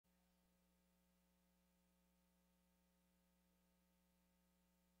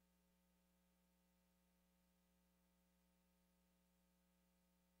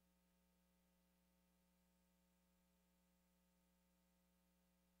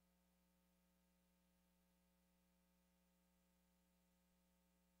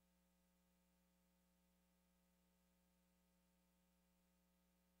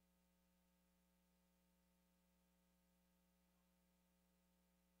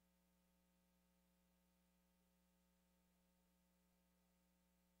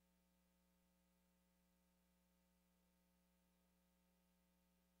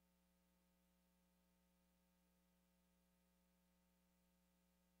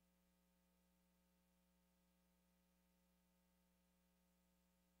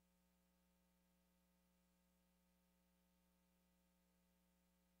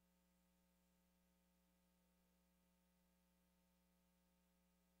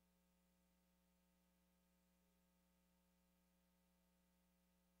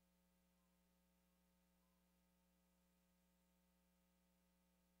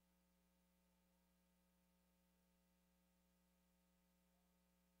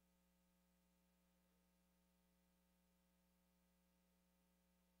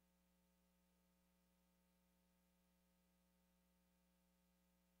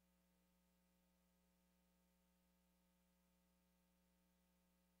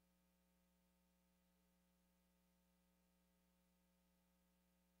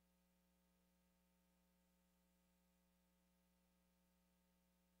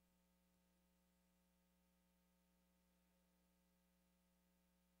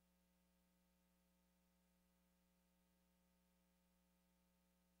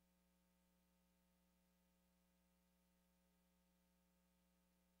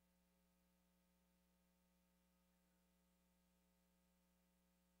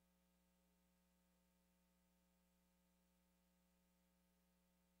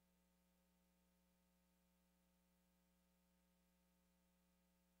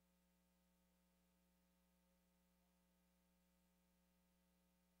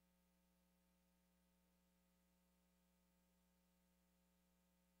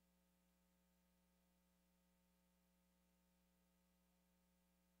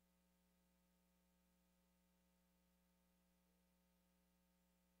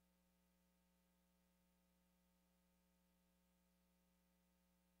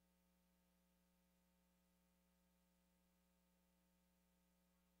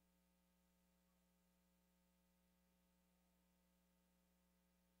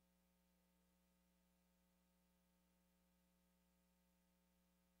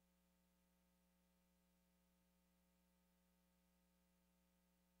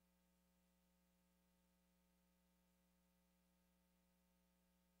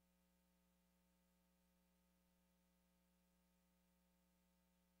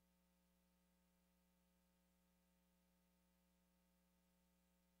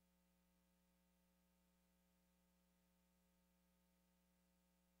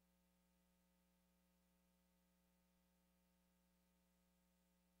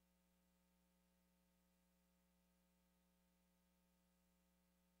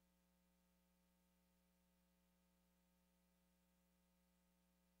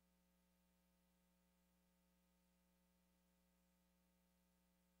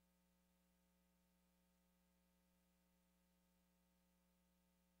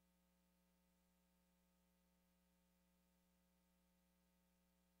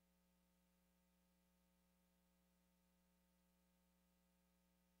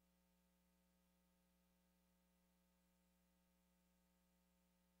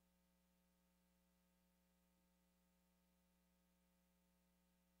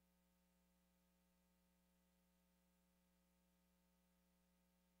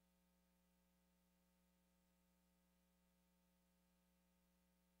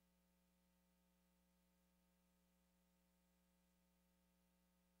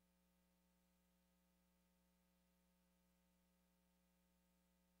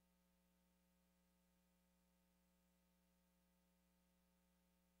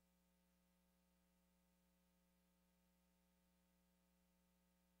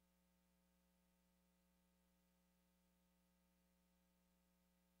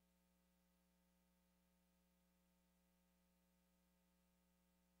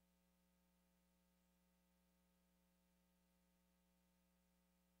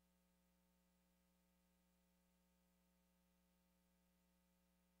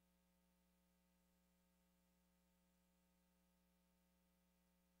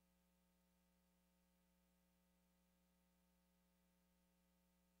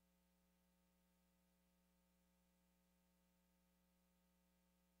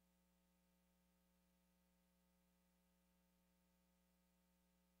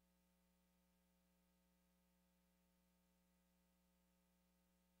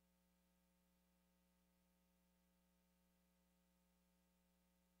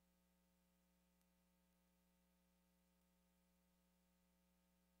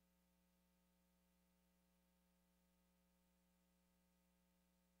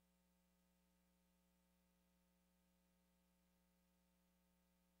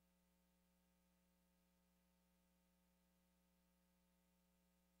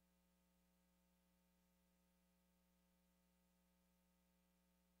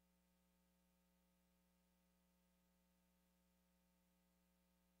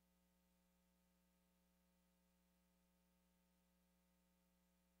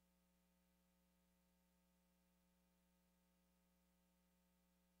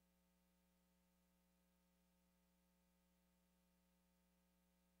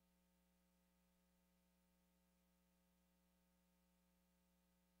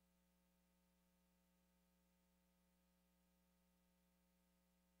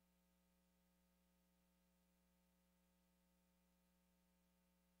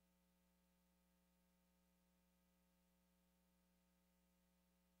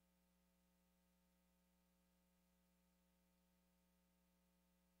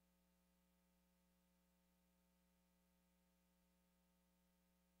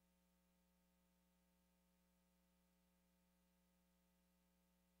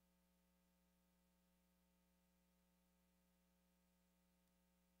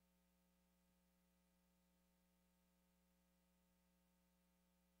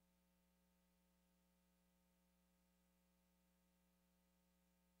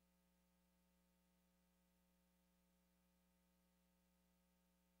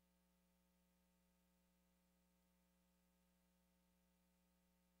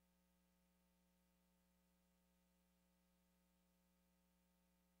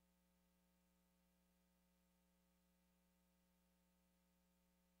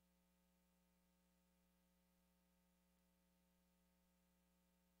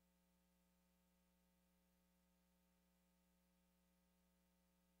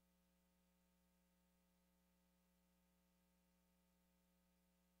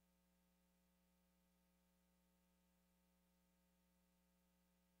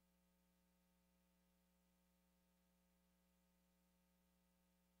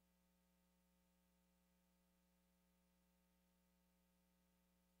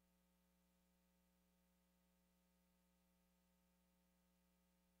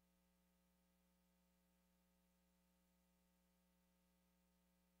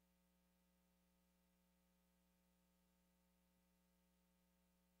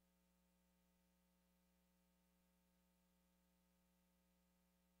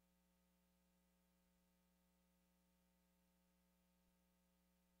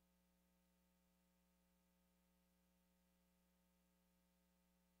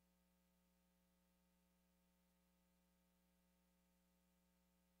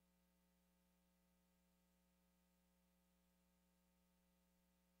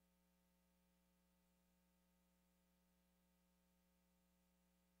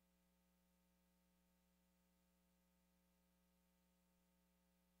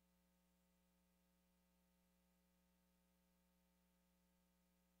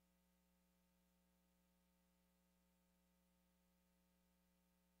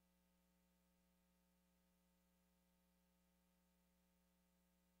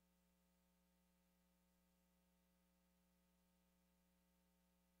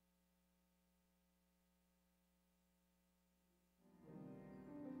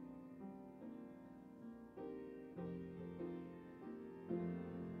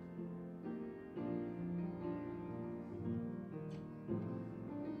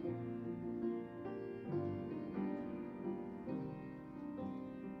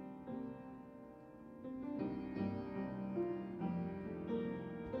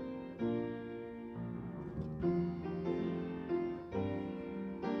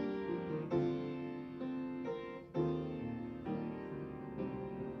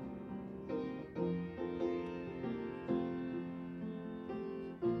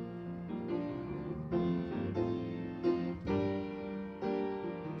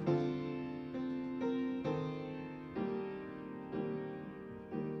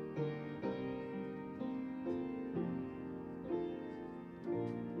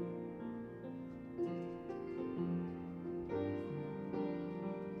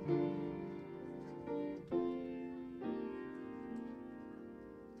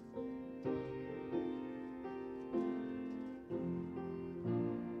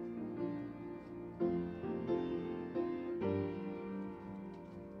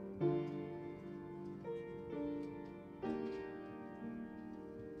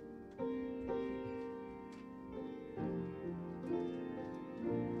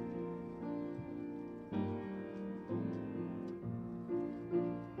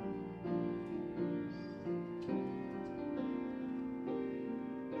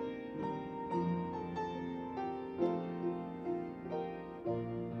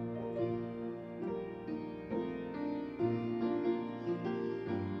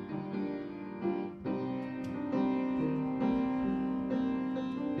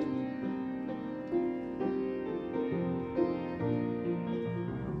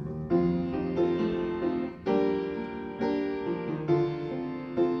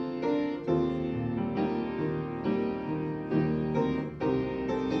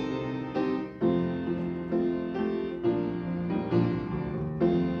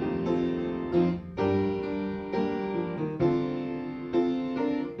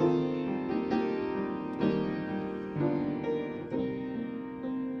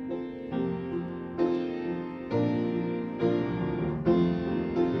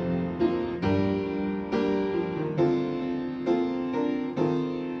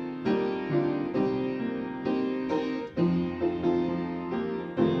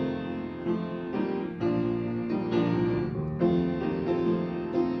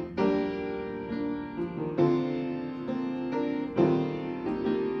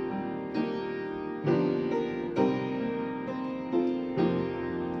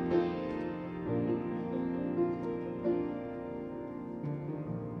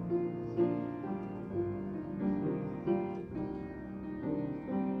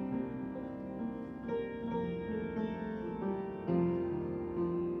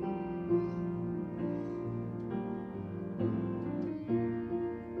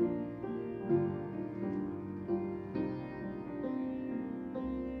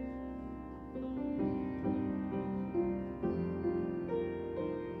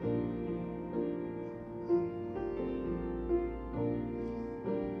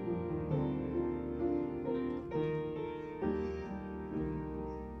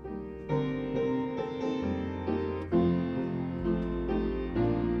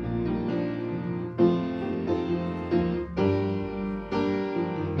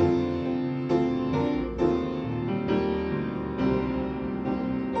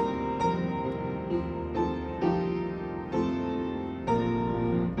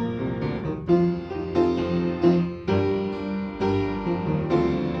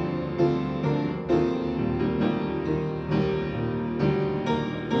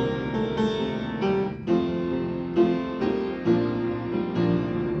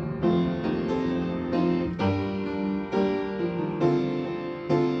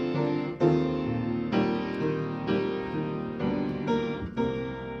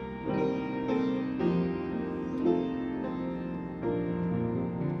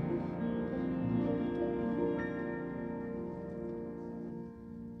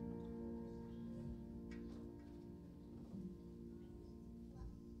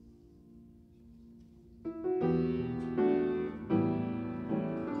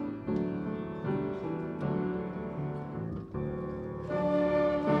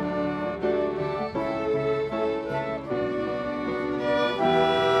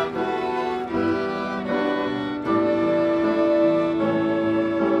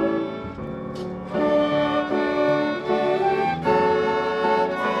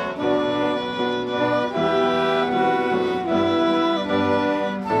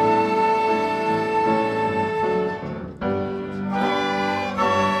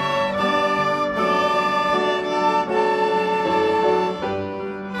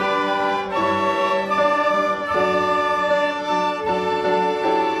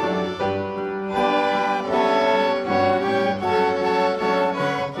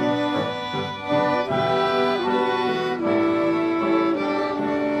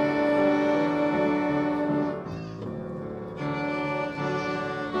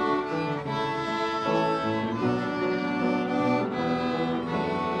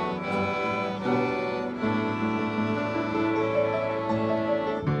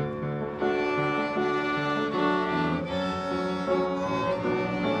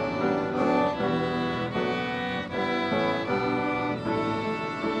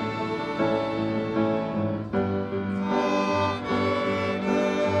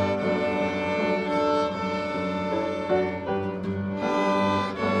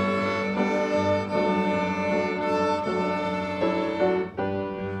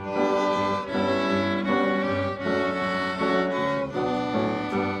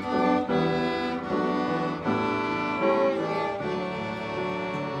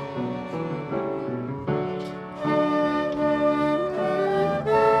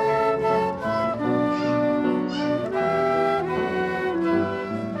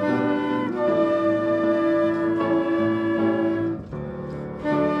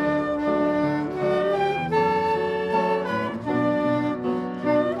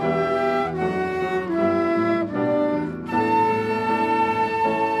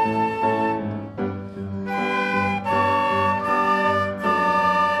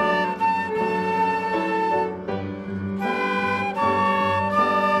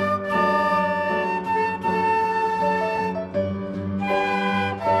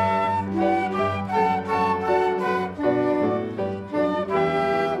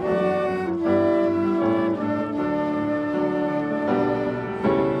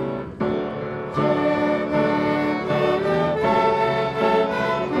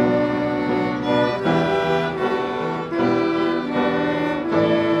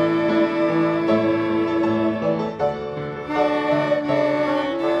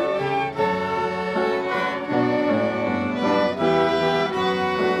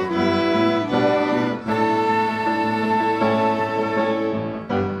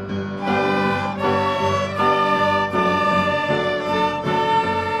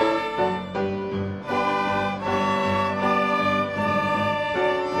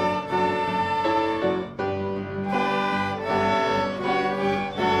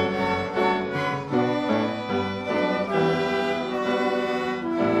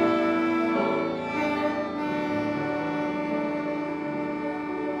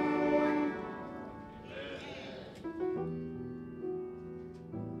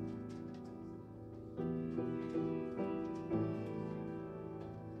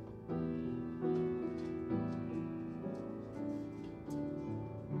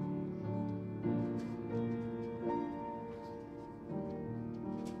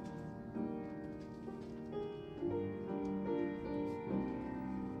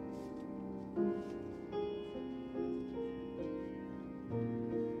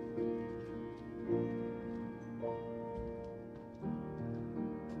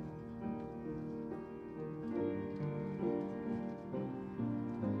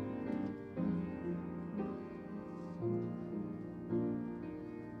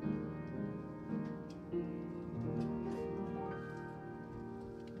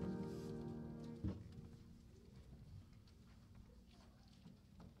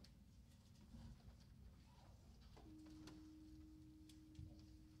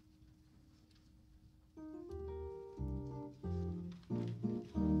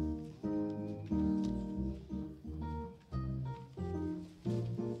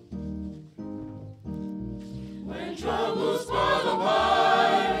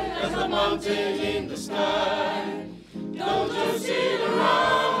mountain in the sky. Don't just sit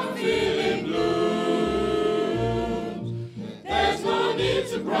around feeling blue. There's no need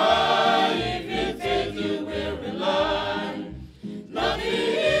to cry if in faith you will rely. Nothing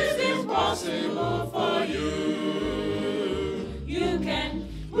is impossible for you. You can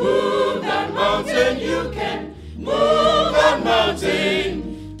move that mountain, you can move that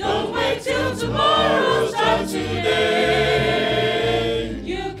mountain. Don't wait till tomorrow, start today.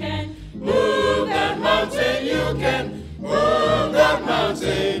 You can move that mountain, you can move that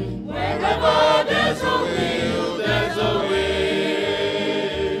mountain. Wherever there's a will, there's a way.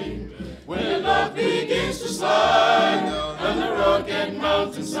 When the Lord begins to slide on the rugged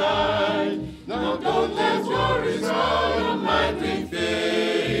mountainside, no, don't let worries run your mind with faith.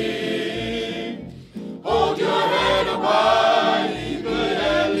 Hold your head up high, leave good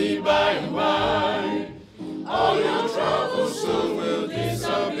and leave by and by. All your troubles soon will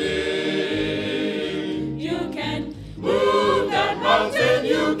disappear. You can move that mountain,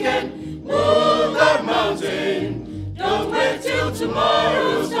 you can move that mountain. Don't wait till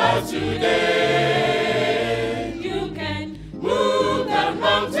tomorrow, start today. You can move that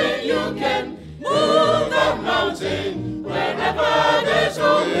mountain, you can move that mountain. Wherever there's a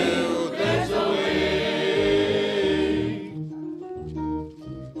will, there's a way.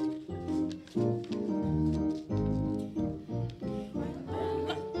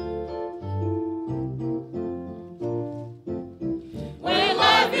 When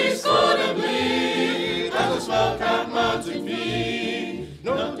life is cold and bleak, as a small-cap mountain peak,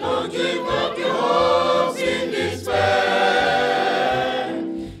 no, don't give up your hopes in despair.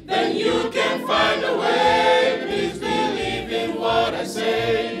 Then you can find a way. Please believe in what I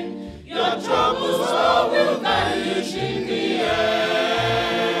say. Your troubles all will vanish in the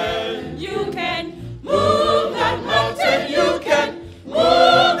end. You can move that mountain, you can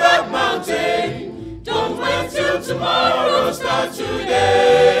move that mountain. Don't wait till tomorrow, start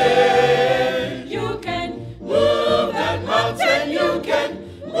today. You can move that mountain, you can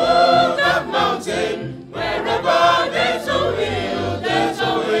move that mountain. Wherever there's a will, there's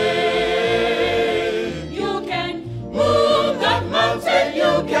a way. You can move that mountain,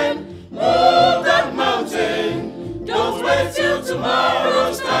 you can move that mountain. Don't wait till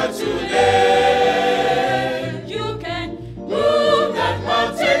tomorrow, start today. You can move that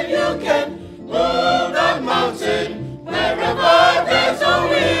mountain, you can move that mountain. Wherever there's a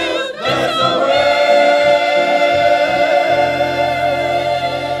will, there's a way.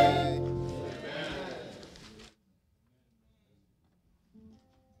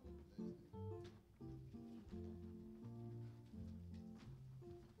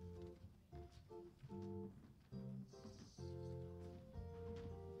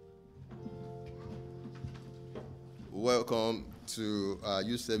 Welcome to our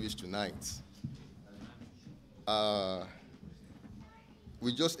youth service tonight.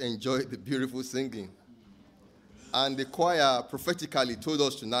 We just enjoyed the beautiful singing. And the choir prophetically told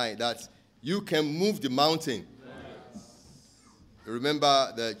us tonight that you can move the mountain. Yes.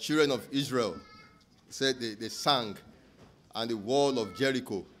 Remember the children of Israel said they sang and the wall of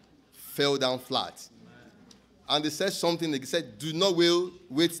Jericho fell down flat. And they said something, they said, do not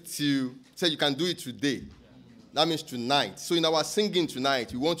wait till, said you can do it today. That means tonight. So in our singing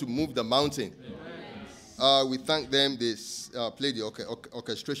tonight, we want to move the mountain. We thank them. They played the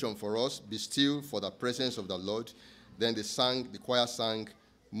orchestration for us. Be still for the presence of the Lord. Then they sang, the choir sang,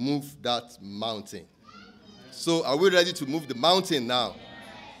 move that mountain. So are we ready to move the mountain now?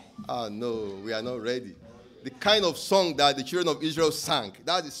 No, we are not ready. The kind of song that the children of Israel sang,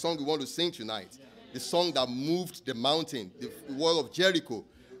 that's the song we want to sing tonight. The song that moved the mountain, the wall of Jericho.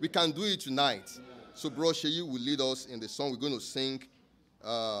 We can do it tonight. So Bro Sheyi will lead us in the song. We're going to sing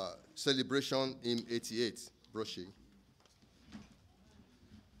Celebration Hymn 88. Bro Sheyi.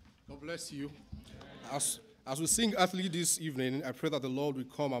 God bless you. As we sing earthly this evening, I pray that the Lord will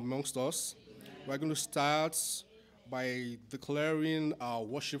come amongst us. We're going to start by declaring our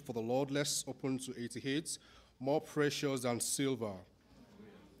worship for the Lord. Let's open to 88. More precious than silver.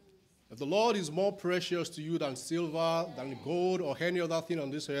 If the Lord is more precious to you than silver, than gold, or any other thing on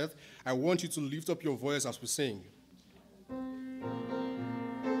this earth, I want you to lift up your voice as we sing.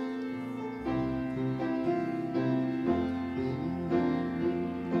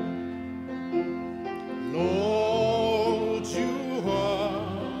 Lord, you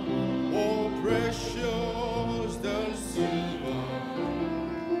are more precious than silver.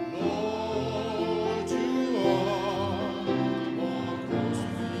 Lord, you are more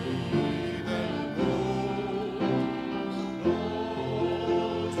costly than gold.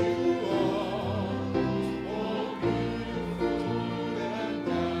 Lord, you are more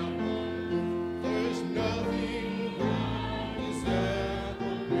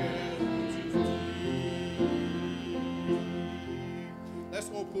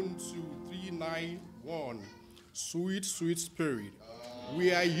Let's open to 391. Sweet, sweet spirit.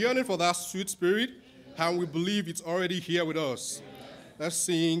 We are yearning for that sweet spirit, and we believe it's already here with us. Let's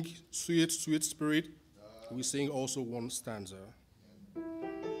sing Sweet, Sweet Spirit. We sing also one stanza.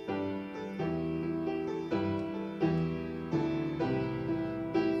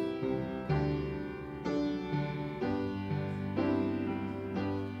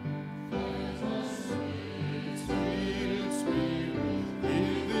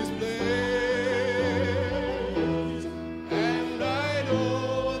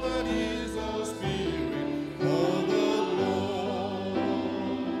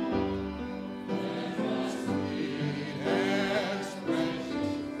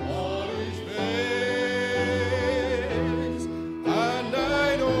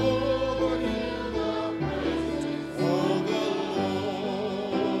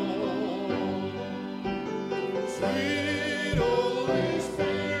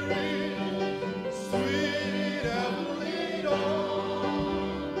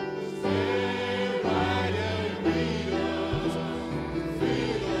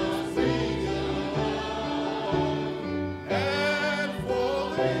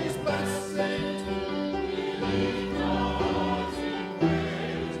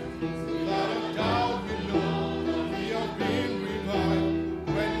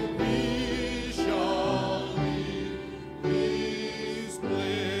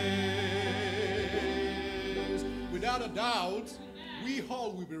 Without a doubt, we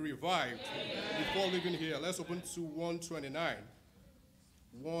all will be revived before leaving here. Let's open to 129.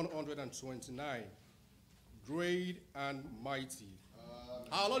 129. Great and mighty.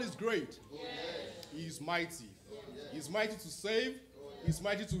 Our Lord is great. He is mighty. He is mighty to save. He is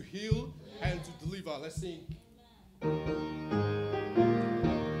mighty to heal and to deliver. Let's sing.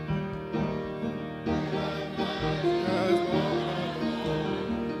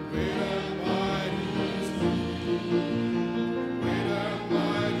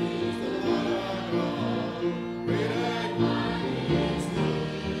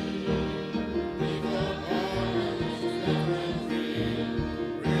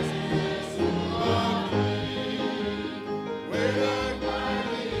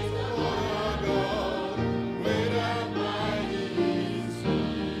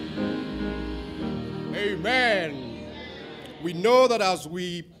 Amen. We know that as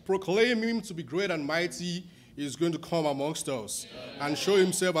we proclaim him to be great and mighty, he is going to come amongst us and show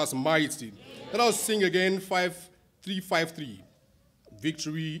himself as mighty. Let us sing again 353.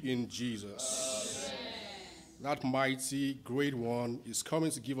 Victory in Jesus. That mighty, great one is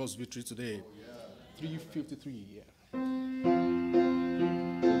coming to give us victory today. 353, yeah.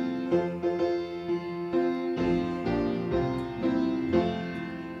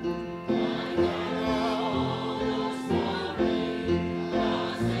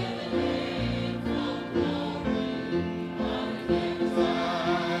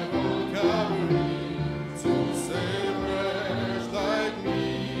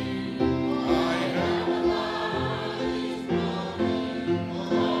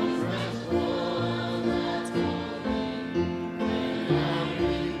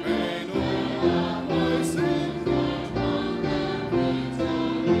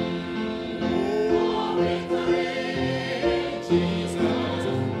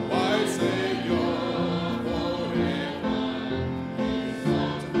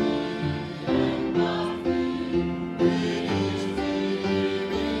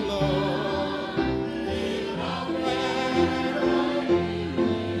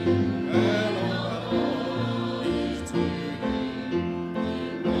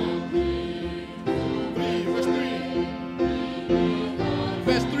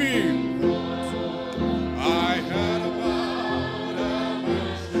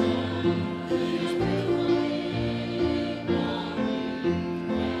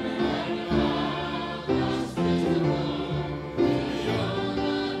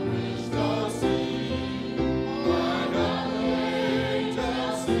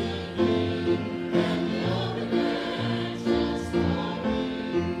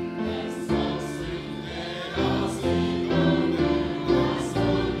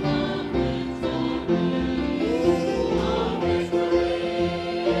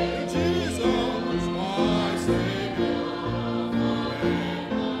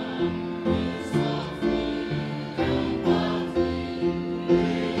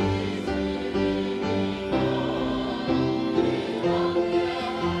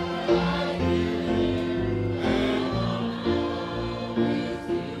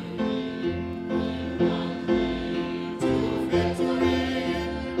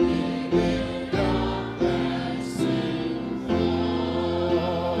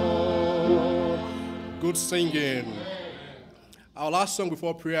 good singing. Our last song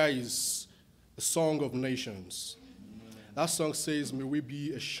before prayer is the Song of Nations. That song says, may we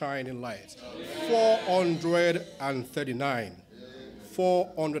be a shining light. 439.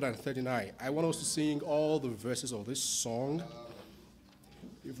 439. I want us to sing all the verses of this song.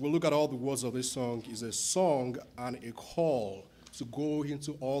 If we look at all the words of this song, it's a song and a call to go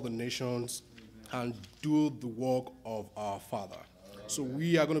into all the nations and do the work of our Father. So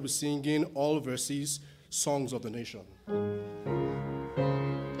we are going to be singing all verses, Songs of the Nation.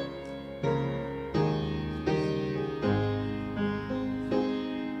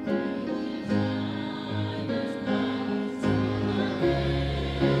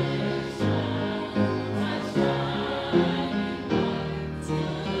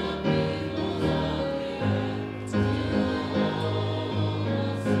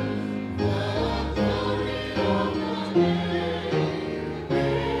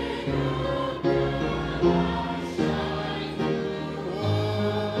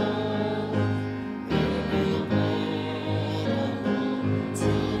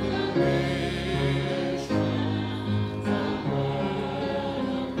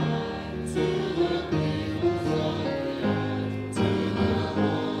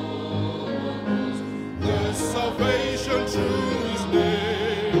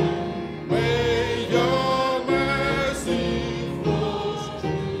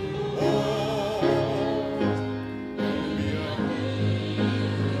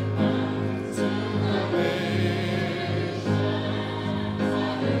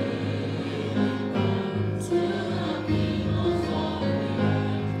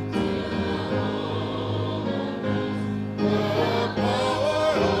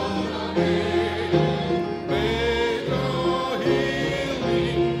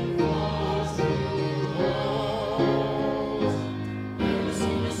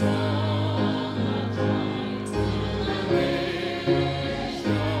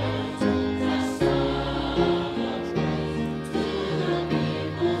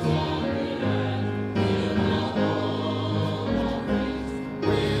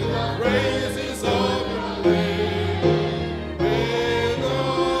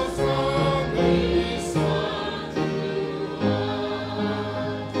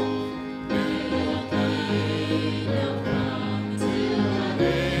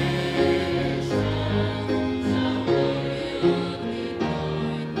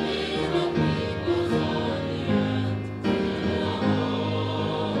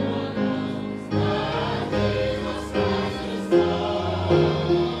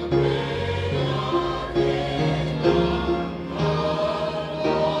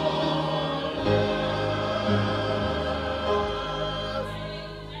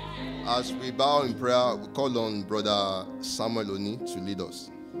 As we bow in prayer, we call on Brother Samuel Oni to lead us.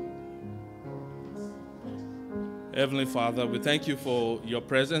 Heavenly Father, we thank you for your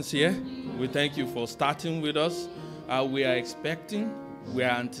presence here. We thank you for starting with us. We are expecting, we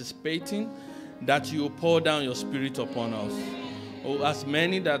are anticipating that you pour down your Spirit upon us. Oh, as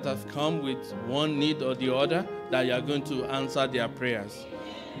many that have come with one need or the other, that you are going to answer their prayers.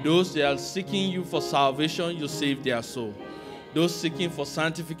 Those that are seeking you for salvation, you save their soul. Those seeking for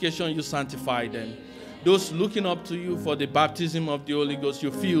sanctification, you sanctify them. Those looking up to you for the baptism of the Holy Ghost,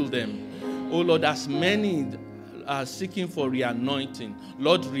 you fill them. Oh Lord, as many are seeking for reanointing,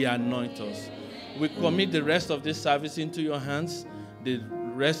 Lord, reanoint us. We commit the rest of this service into your hands, the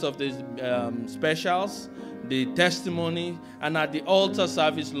rest of the specials, the testimony, and at the altar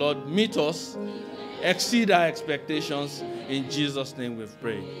service, Lord, meet us, exceed our expectations. In Jesus' name we've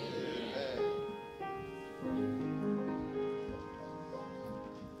prayed.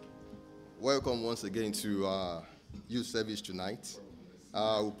 Welcome once again to our youth service tonight.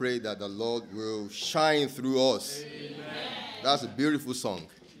 We pray that the Lord will shine through us. Amen. That's a beautiful song.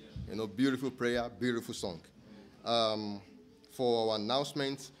 You know, beautiful prayer, beautiful song. For our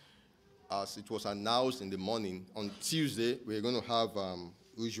announcement, as it was announced in the morning, on Tuesday, we're going to have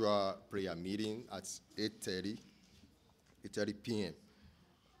usual prayer meeting at 8:30 p.m.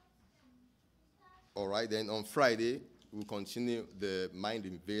 All right, then on Friday, we'll continue the Mind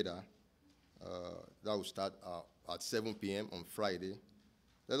Invader. That will start at 7 p.m. on Friday.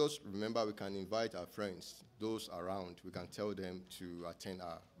 Let us remember we can invite our friends, those around. We can tell them to attend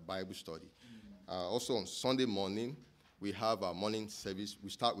our Bible study. Also on Sunday morning, we have our morning service. We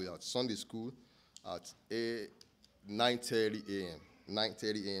start with our Sunday school at 9:30 a.m.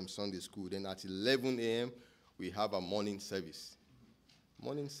 9:30 a.m. Sunday school. Then at 11 a.m., we have our morning service.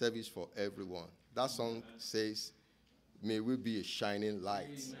 Morning service for everyone. That song says, may we be a shining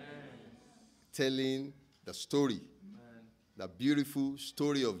light. Amen. Telling the story the beautiful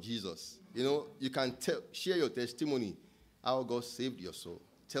story of Jesus. You know, you can share your testimony, how God saved your soul.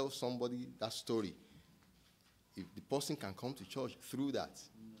 Tell somebody that story. If the person can come to church through that,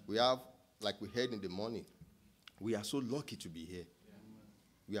 we have, like we heard in the morning, we are so lucky to be here.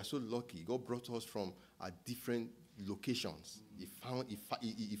 We are so lucky. God brought us from different locations. He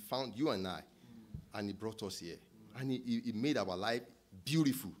found you and I, and He brought us here. And He made our life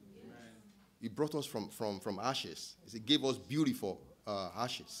beautiful. He brought us from ashes. He gave us beautiful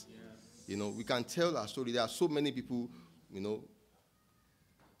ashes. Yes. You know, we can tell our story. There are so many people, you know,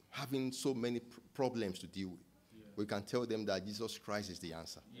 having so many problems to deal with. Yeah. We can tell them that Jesus Christ is the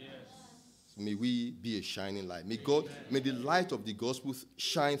answer. Yes. So may we be a shining light. May God, may the light of the gospel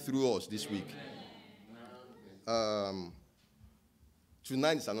shine through us this week.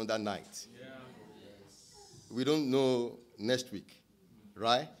 Tonight is another night. Yeah. We don't know next week,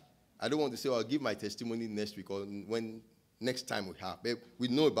 right? I don't want to say, I'll give my testimony next week or when next time we have. But we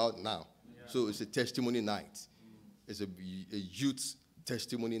know about now. Yeah. So it's a testimony night. It's a youth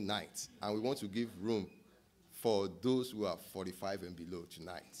testimony night. And we want to give room for those who are 45 and below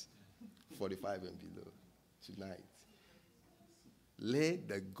tonight. 45 and below tonight. Let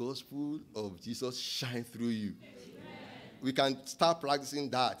the gospel of Jesus shine through you. Amen. We can start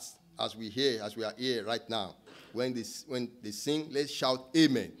practicing that as we are here right now. When they sing, let's shout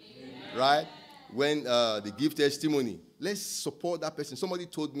amen. Right? When they give testimony, let's support that person. Somebody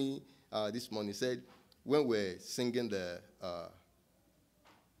told me this morning, said, when we're singing the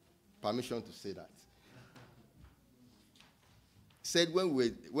permission to say that, said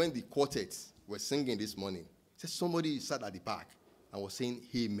when the quartets were singing this morning, said somebody sat at the back and was saying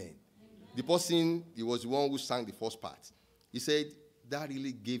amen. The person, he was the one who sang the first part. He said that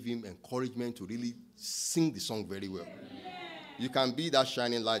really gave him encouragement to really sing the song very well. You can be that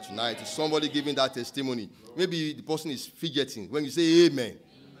shining light tonight to somebody giving that testimony. Maybe the person is fidgeting. When you say amen,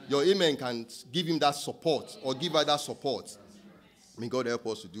 your amen can give him that support or give her that support. May God help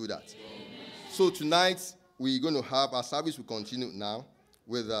us to do that. So tonight, we're going to have our service will continue now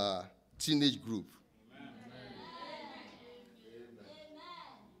with a teenage group.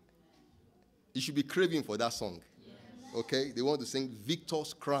 You should be craving for that song. Okay? They want to sing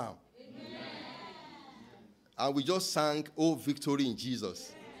Victor's Crown. And we just sang, Oh, victory in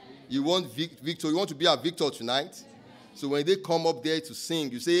Jesus. You want victory? You want to be a victor tonight? So when they come up there to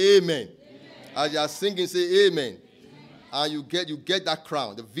sing, you say amen. As you are singing, say amen. And you get that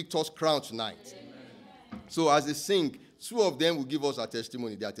crown, the victor's crown tonight. So as they sing, two of them will give us their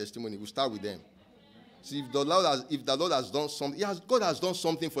testimony. We'll start with them. See, if the Lord has done something, God has done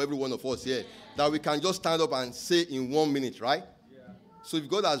something for every one of us here that we can just stand up and say in 1 minute, right? So if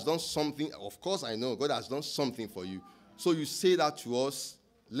God has done something, of course I know God has done something for you. So you say that to us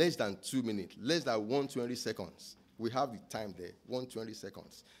less than 2 minutes, less than 120 seconds. We have the time there, 120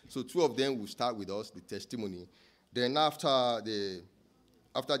 seconds. So two of them will start with us, the testimony. Then after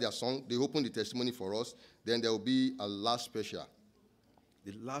their song, they open the testimony for us. Then there will be a last special.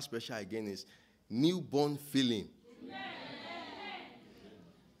 The last special again is newborn feeling.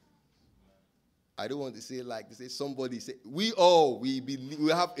 I don't want to say like to say somebody say we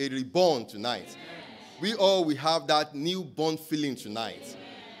have a reborn tonight. We have that newborn feeling tonight.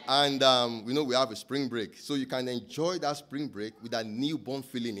 And we have a spring break. So you can enjoy that spring break with that newborn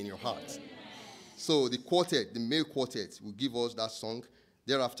feeling in your heart. So the quartet, the male quartet, will give us that song.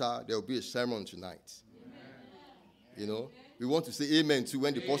 Thereafter, there will be a sermon tonight. We want to say amen too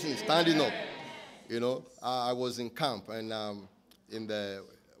when the person is standing up. I was in camp and in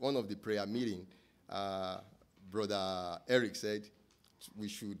one of the prayer meeting, Brother Eric said we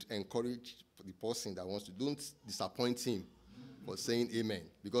should encourage the person that wants to. Don't disappoint him for saying amen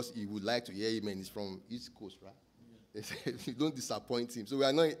because he would like to hear amen. He's from East Coast, right? They said, don't disappoint him. So we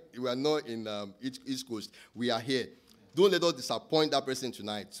are not in East Coast. We are here. Don't let us disappoint that person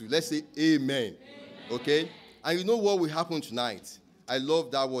tonight. So let's say amen. Okay? And you know what will happen tonight? I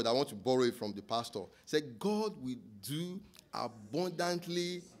love that word. I want to borrow it from the pastor. Say, God will do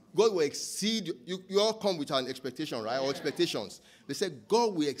abundantly. God will exceed. You all come with an expectation, right? Or expectations. They said,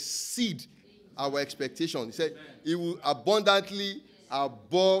 God will exceed our expectation. He said, He will abundantly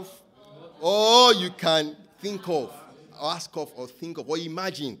above all you can think of, or ask of, or think of, or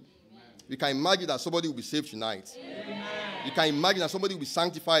imagine. You can imagine that somebody will be saved tonight. Amen. You can imagine that somebody will be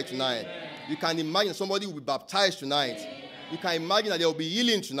sanctified tonight. Amen. You can imagine that somebody will be baptized tonight. Amen. You can imagine that there will be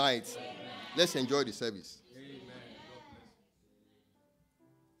healing tonight. Amen. Let's enjoy the service. Amen.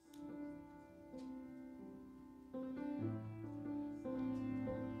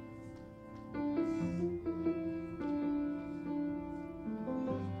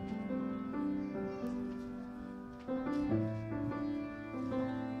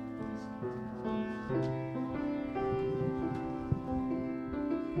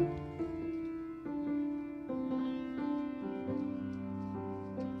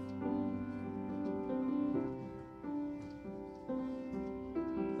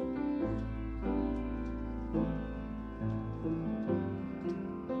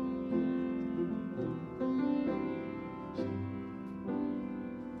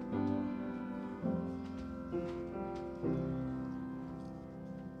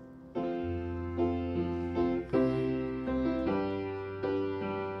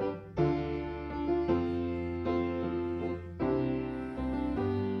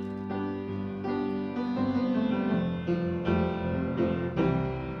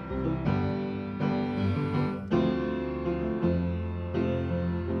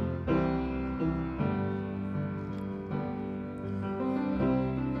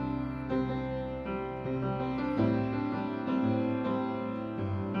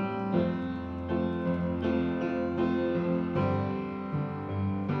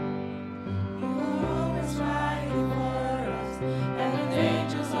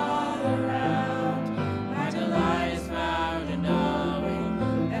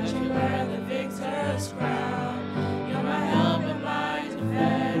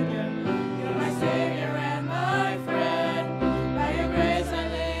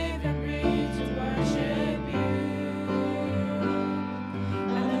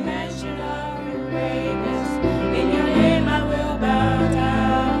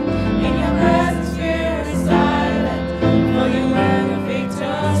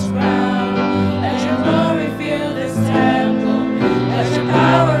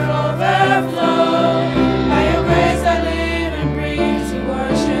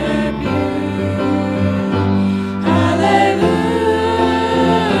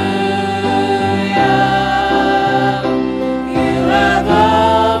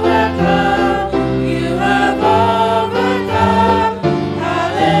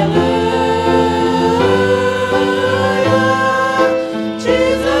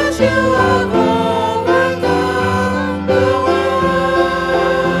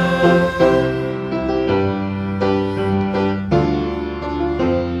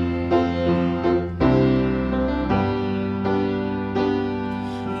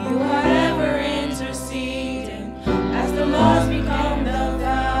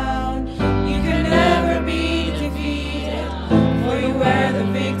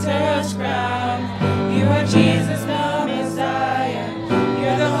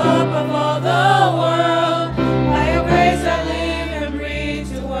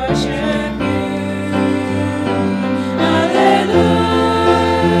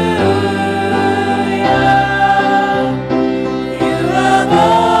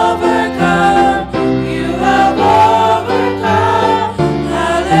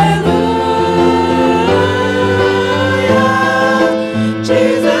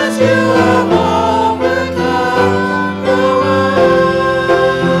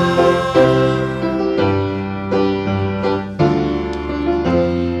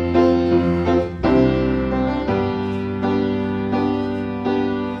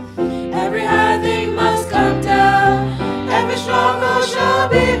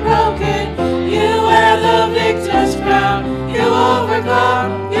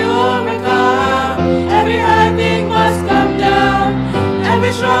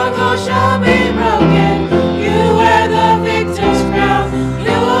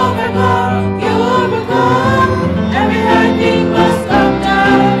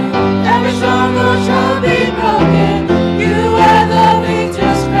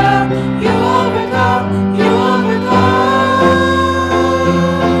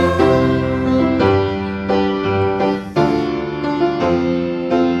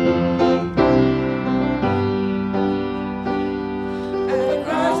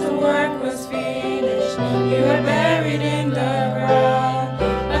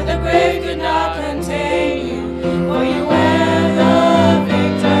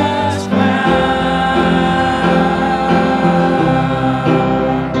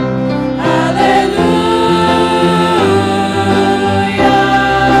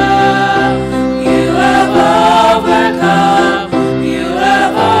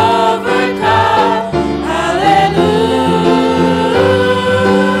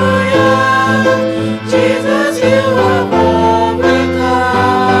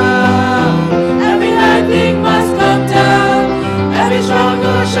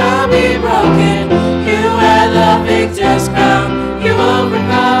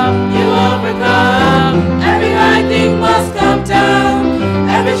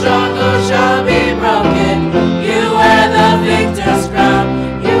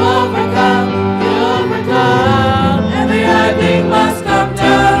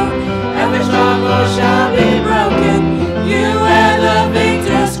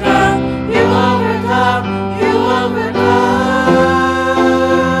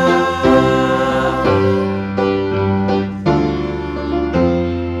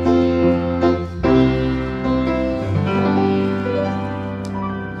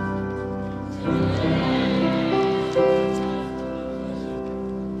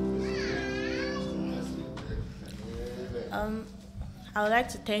 I would like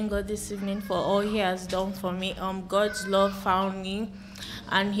to thank God this evening for all He has done for me. God's love found me,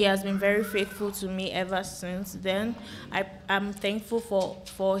 and He has been very faithful to me ever since then. I'm thankful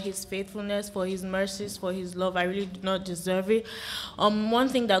for His faithfulness, for His mercies, for His love. I really do not deserve it. One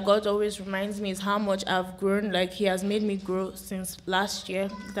thing that God always reminds me is how much I've grown. Like, He has made me grow since last year.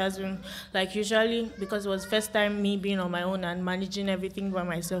 It has been, like, usually, because it was first time me being on my own and managing everything by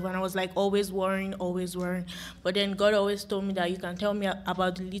myself, and I was like always worrying. But then God always told me that you can tell me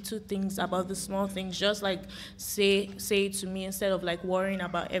about the little things, about the small things, just like say it to me instead of like worrying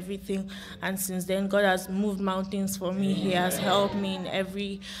about everything. And since then, God has moved mountains for me. He has helped me in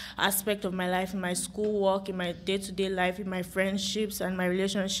every aspect of my life, in my schoolwork, in my day-to-day life, in my friendships and my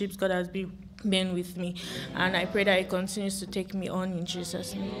relationships. God has been with me, and I pray that He continues to take me on in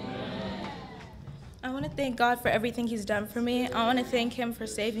Jesus' name. I want to thank God for everything He's done for me. I want to thank Him for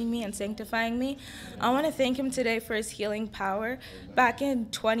saving me and sanctifying me. I want to thank Him today for His healing power. Back in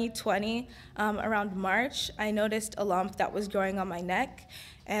 2020, around March, I noticed a lump that was growing on my neck,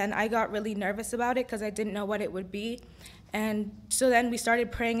 and I got really nervous about it because I didn't know what it would be. And so then we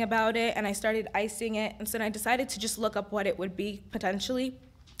started praying about it, and I started icing it, and so then I decided to just look up what it would be potentially,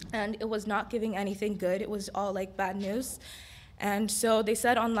 and it was not giving anything good. It was all like bad news. And so they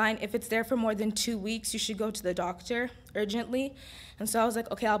said online, if it's there for more than 2 weeks, you should go to the doctor urgently. And so I was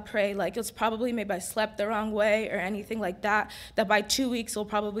like, okay, I'll pray. Like, it's probably maybe I slept the wrong way or anything like that, that by 2 weeks it'll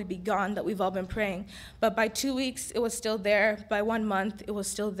probably be gone, that we've all been praying. But by 2 weeks, it was still there. By 1 month, it was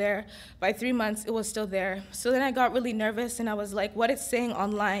still there. By 3 months, it was still there. So then I got really nervous, and I was like, what it's saying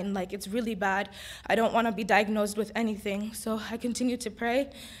online, like, it's really bad. I don't want to be diagnosed with anything. So I continued to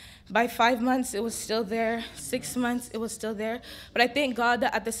pray. By 5 months, it was still there. 6 months, it was still there. But I thank God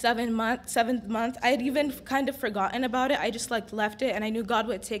that at the seventh month, I had even kind of forgotten about it. I just like left it, and I knew God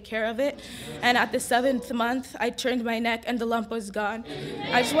would take care of it. And at the 7th month, I turned my neck, and the lump was gone.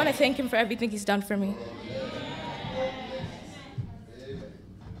 I just want to thank Him for everything He's done for me. I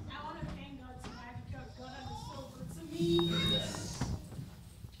want to thank God tonight because God has been so good to me.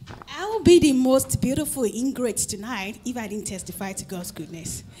 I will be the most beautiful ingrate tonight if I didn't testify to God's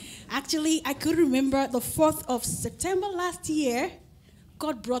goodness. Actually, I could remember the 4th of September last year,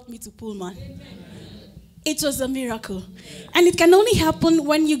 God brought me to Pullman. It was a miracle. And it can only happen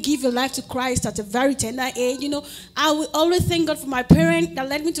when you give your life to Christ at a very tender age. You know, I will always thank God for my parents that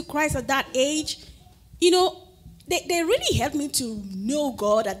led me to Christ at that age. You know, they really helped me to know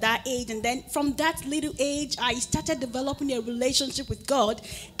God at that age. And then from that little age, I started developing a relationship with God.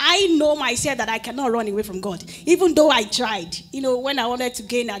 I know myself that I cannot run away from God. Even though I tried. You know, when I wanted to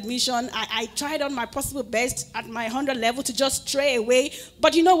gain admission, I tried on my possible best at my 100 level to just stray away.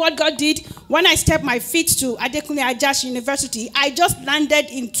 But you know what God did? When I stepped my feet to Adekunle Ajayi University, I just landed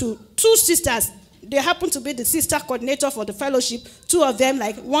into 2 sisters. They happened to be the sister coordinator for the fellowship. 2 of them,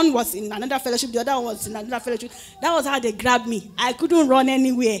 like one was in another fellowship, the other one was in another fellowship. That was how they grabbed me. I couldn't run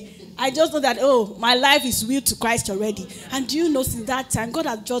anywhere. I just know that, oh, my life is willed to Christ already. And do you know, since that time, God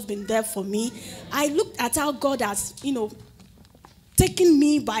has just been there for me. I looked at how God has, you know, taken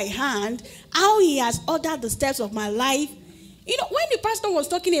me by hand, how He has ordered the steps of my life. You know, when the pastor was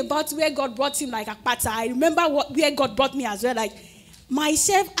talking about where God brought him like Akpata, I remember where God brought me as well. Like,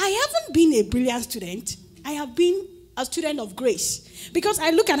 myself, I haven't been a brilliant student. I have been a student of grace. Because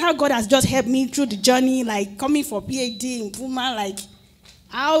I look at how God has just helped me through the journey, like coming for PhD in Puma, like,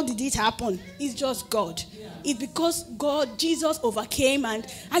 how did it happen? It's just God. It's because God, Jesus overcame. And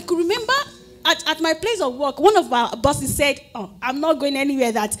I could remember at my place of work, one of our bosses said, oh, I'm not going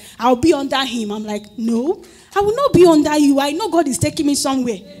anywhere, that I'll be under him. I'm like, no, I will not be under you. I know God is taking me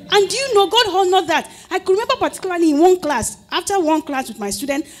somewhere. And do you know, God honored that. I could remember particularly in one class, after one class with my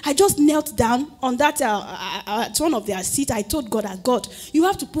student, I just knelt down on that, at one of their seats. I told God, God, you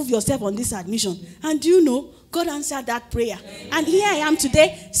have to prove yourself on this admission. And do you know, God answered that prayer. And here I am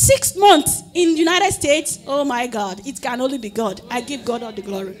today, 6 months in the United States. Oh my God, it can only be God. I give God all the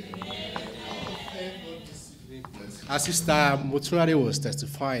glory. As Sister Motunade was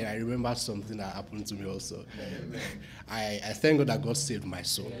testifying, I remember something that happened to me also. I thank God that God saved my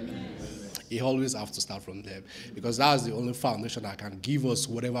soul. He always has to start from there, because that's the only foundation that can give us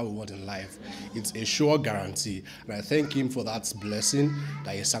whatever we want in life. It's a sure guarantee. And I thank Him for that blessing,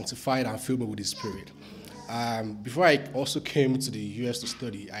 that He sanctified and filled me with His Spirit. Before I also came to the US to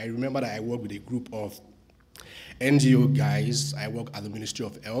study, I remember that I worked with a group of NGO guys. I work at the Ministry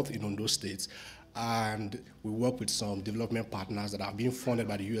of Health in Ondo State. And we work with some development partners that are being funded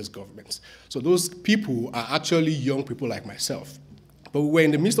by the US government. So those people are actually young people like myself. But we were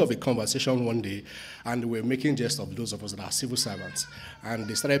in the midst of a conversation one day, and we were making jest of those of us that are civil servants. And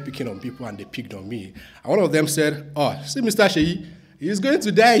they started picking on people, and they picked on me. And one of them said, "Oh, see, Mr. Sheyi, he's going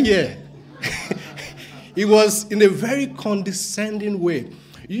to die here." It was in a very condescending way.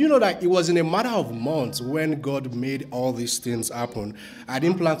 You know that it was in a matter of months when God made all these things happen. I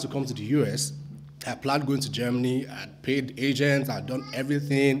didn't plan to come to the US. I planned going to Germany. I'd paid agents. I'd done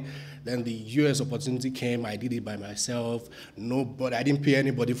everything. Then the US opportunity came. I did it by myself. Nobody. I didn't pay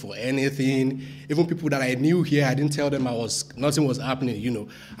anybody for anything. Even people that I knew here, I didn't tell them nothing was happening, you know.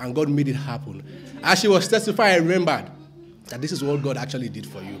 And God made it happen. As she was testifying, I remembered that this is what God actually did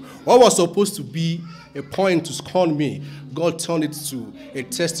for you. What was supposed to be a point to scorn me, God turned it to a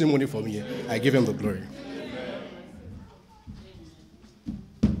testimony for me. I give him the glory.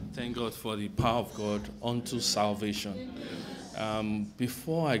 Thank God for the power of God unto salvation.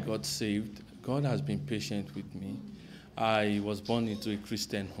 Before I got saved, God has been patient with me. I was born into a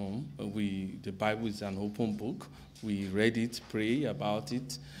Christian home. The Bible is an open book. We read it, pray about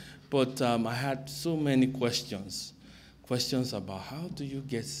it. But I had so many questions about how do you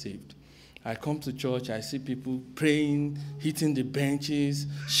get saved? I come to church, I see people praying, hitting the benches,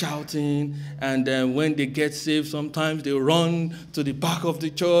 shouting, and then when they get saved, sometimes they run to the back of the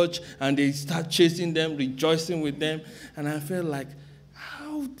church and they start chasing them, rejoicing with them. And I felt like,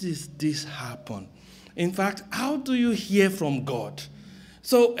 how does this happen? In fact, how do you hear from God?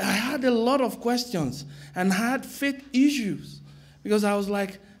 So I had a lot of questions and had faith issues because I was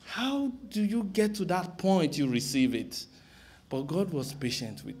like, how do you get to that point you receive it? But God was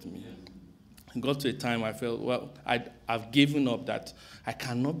patient with me. It got to a time I felt, well, I've given up that I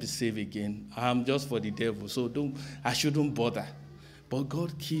cannot be saved again. I'm just for the devil, so I shouldn't bother. But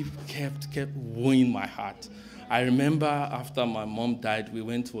God kept wooing my heart. I remember after my mom died, we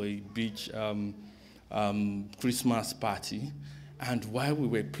went to a beach Christmas party, and while we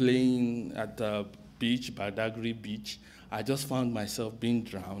were playing at the beach, Badagry Beach, I just found myself being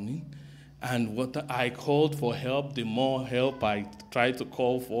drowning. And I called for help. The more help I tried to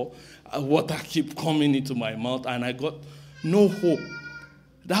call for, water kept coming into my mouth, and I got no hope.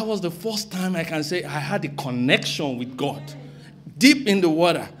 That was the first time I can say I had a connection with God, deep in the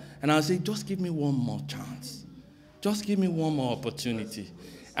water. And I said, just give me one more chance. Just give me one more opportunity.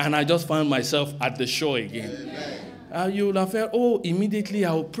 And I just found myself at the shore again. You would have felt, immediately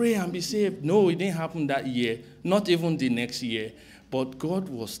I will pray and be saved. No, it didn't happen that year, not even the next year. But God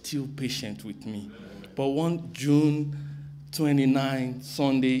was still patient with me. But one June 29,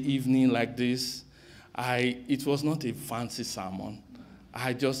 Sunday evening like this, it was not a fancy sermon.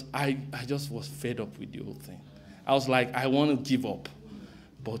 I just was fed up with the whole thing. I was like, I want to give up.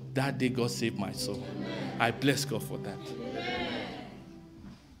 But that day, God saved my soul. I bless God for that.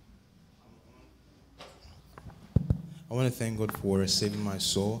 I want to thank God for saving my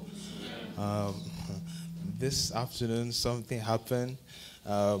soul. This afternoon, something happened.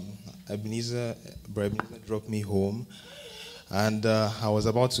 Ebenezer dropped me home, and I was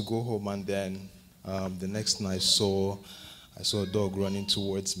about to go home, and then the next night I saw a dog running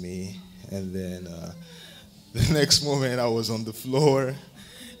towards me, and then the next moment I was on the floor,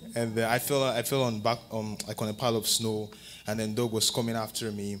 and then I fell on like on a pile of snow, and then dog was coming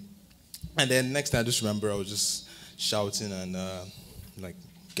after me, and then next time I just remember I was just shouting and like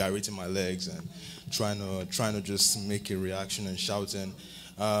gyrating my legs and trying to just make a reaction and shouting.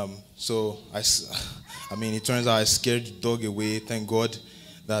 So it turns out I scared the dog away. Thank God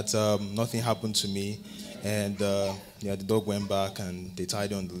that nothing happened to me. And the dog went back and they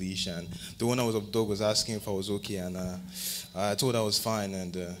tied it on the leash. And the owner of the dog was asking if I was okay, and I told I was fine.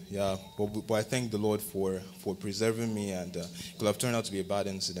 And but I thank the Lord for preserving me. And it could have turned out to be a bad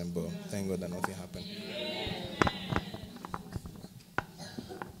incident, but thank God that nothing happened.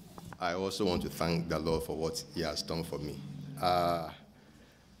 I also want to thank the Lord for what he has done for me. At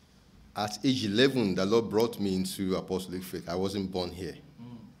age 11, the Lord brought me into apostolic faith. I wasn't born here,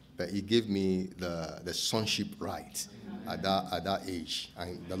 but he gave me the sonship right at that age,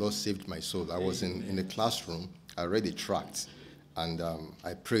 and the Lord saved my soul. I was in the classroom. I read a tract, and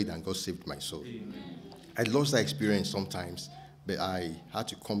I prayed, and God saved my soul. I lost that experience sometimes, but I had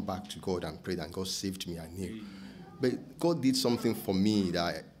to come back to God and pray, and God saved me anew. But God did something for me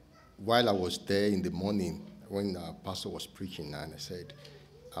that while I was there in the morning when the pastor was preaching, and I said,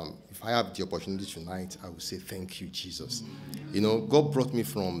 if I have the opportunity tonight, I will say thank you, Jesus. You know, God brought me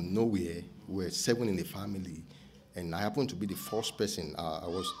from nowhere. We were 7 in the family, and I happened to be the first person.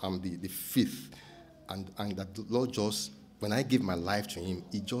 I'm the fifth, and that the Lord just, when I gave my life to him,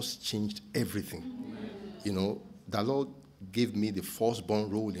 he just changed everything. You know, the Lord gave me the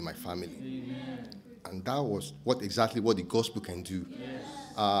firstborn role in my family. And that was exactly what the gospel can do. Yes.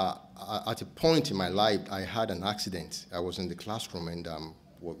 At a point in my life, I had an accident. I was in the classroom, and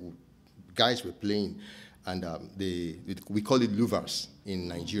guys were playing, and we call it louvers in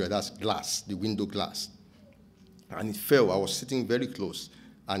Nigeria. That's glass, the window glass. And it fell. I was sitting very close,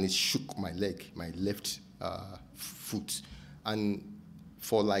 and it shook my leg, my left foot. And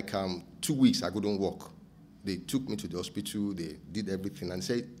for like 2 weeks, I couldn't walk. They took me to the hospital. They did everything and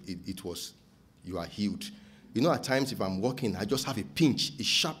said you are healed. You know, at times if I'm walking, I just have a pinch, a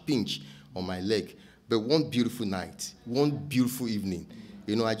sharp pinch on my leg. But one beautiful night, one beautiful evening,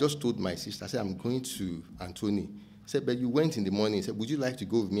 you know, I just told my sister, I said, I'm going to Anthony. I said, but you went in the morning. I said, would you like to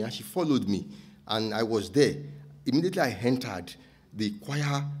go with me? And she followed me. And I was there. Immediately I entered. The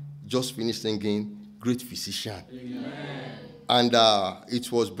choir just finished singing, Great Physician. Amen. And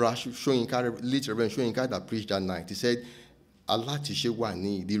it was late Reverend Shoyinka that preached that night. He said, Allah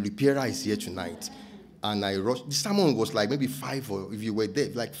Tishewani, the repairer is here tonight. And I rushed. The sermon was like maybe 5, or if you were there,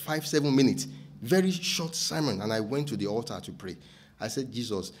 like 5-7 minutes. Very short sermon. And I went to the altar to pray. I said,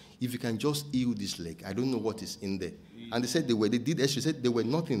 Jesus, if you can just heal this leg, I don't know what is in there. And they said they did X-ray, said there were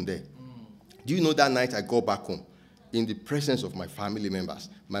nothing there. Do you know that night I got back home in the presence of my family members?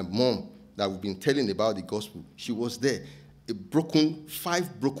 My mom, that we've been telling about the gospel, she was there.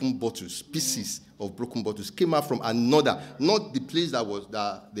 5 broken bottles, pieces of broken bottles came out from another, not the place that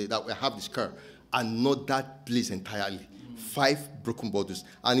we have the scar, and not that place entirely. 5 broken bottles.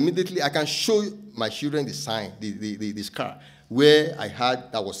 And immediately I can show my children the sign, the scar, where I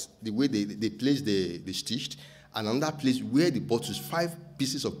had, that was the way they placed the stitched, and another place where the bottles, 5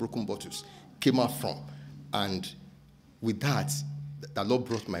 pieces of broken bottles, came out from. And with that, the Lord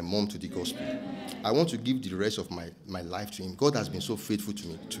brought my mom to the gospel. I want to give the rest of my life to him. God has been so faithful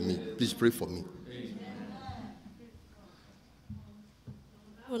to me. Please pray for me.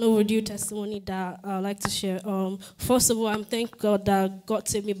 An overdue testimony that I'd like to share. First of all, I'm thank God that God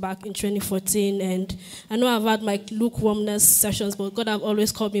saved me back in 2014, and I know I've had my lukewarmness sessions, but God has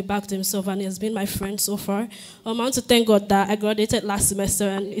always called me back to himself, and he has been my friend so far. I want to thank God that I graduated last semester,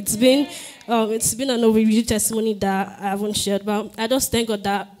 and it's been an overdue testimony that I haven't shared, but I just thank God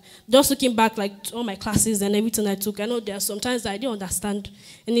that, just looking back, like all my classes and everything I took, I know there are sometimes I didn't understand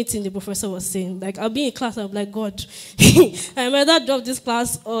anything the professor was saying. Like, I'll be in class, I'm like, God, I might not drop this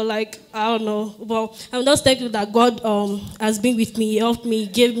class, or like, I don't know. But I'm just thankful that God has been with me, he helped me,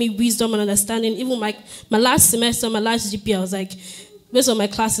 gave me wisdom and understanding. Even my last semester, my last GPA, I was like, based on my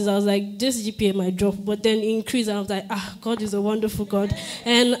classes, I was like, this GPA might drop, but then it increased, and I was like, God is a wonderful God.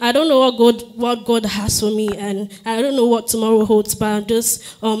 And I don't know what God has for me, and I don't know what tomorrow holds, but I'm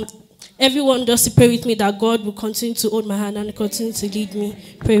just, everyone just pray with me that God will continue to hold my hand and continue to lead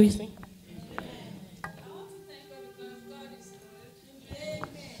me. Pray with me.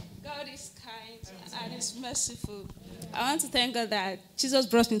 God is kind and is merciful. I want to thank God that Jesus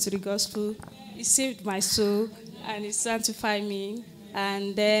brought me to the gospel. He saved my soul and he sanctified me.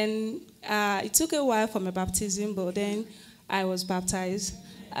 And then it took a while for my baptism, but then I was baptized.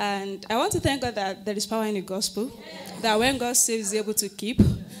 And I want to thank God that there is power in the gospel, that when God saves, he's able to keep,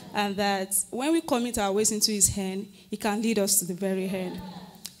 and that when we commit our ways into his hand, he can lead us to the very end.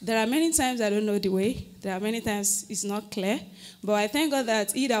 There are many times I don't know the way. There are many times it's not clear. But I thank God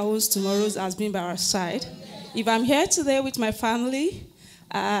that he that owns tomorrows has been by our side. If I'm here today with my family,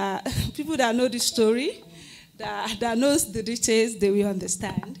 people that know the story, that knows the details, they will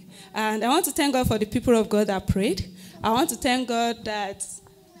understand. And I want to thank God for the people of God that prayed. I want to thank God that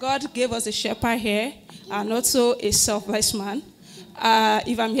God gave us a shepherd here and also a selfless man.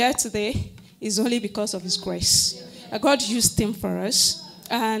 If I'm here today, it's only because of his grace. God used him for us.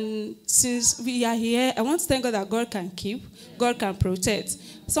 And since we are here, I want to thank God that God can keep, God can protect.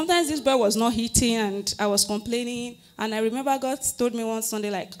 Sometimes this boy was not eating and I was complaining. And I remember God told me one Sunday,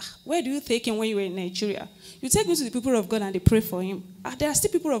 like, where do you take him when you were in Nigeria? You take me to the people of God and they pray for him. There are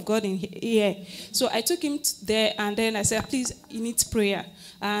still people of God in here. So I took him there and then I said, please, he needs prayer.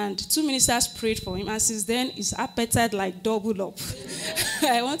 And 2 ministers prayed for him. And since then, his appetite like doubled up.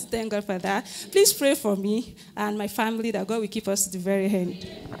 I want to thank God for that. Please pray for me and my family that God will keep us to the very end.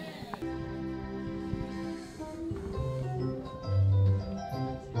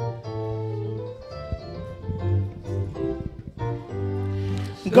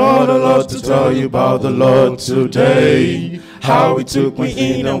 Got a lot to tell you about the Lord today. How he took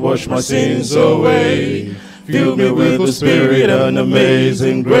me in and washed my sins away. Filled me with the Spirit and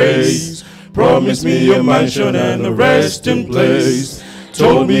amazing grace. Promised me a mansion and a resting place.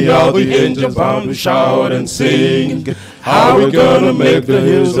 Told me how the angels bound to shout and sing. How we gonna make the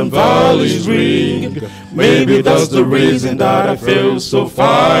hills and valleys ring? Maybe that's the reason that I feel so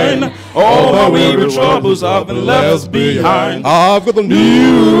fine. All my weary troubles have been left behind. I've got the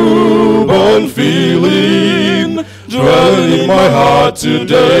newborn feeling dwelling in my heart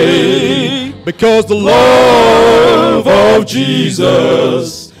today, because the love of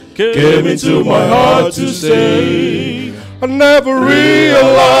Jesus came into my heart to stay. I never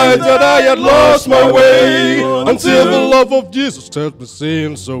realized that I had lost my way until the love of Jesus set my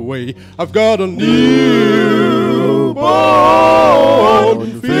sins away. I've got a newborn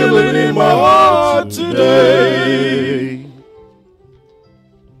feeling in my heart today.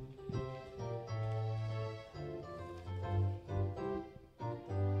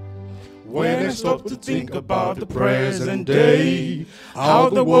 When I stop to think about the present day, how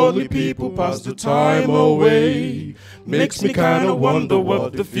the worldly people pass the time away, makes me kinda wonder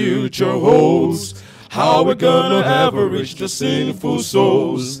what the future holds. How we're gonna ever reach the sinful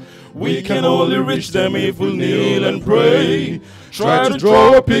souls? We can only reach them if we kneel and pray. Try to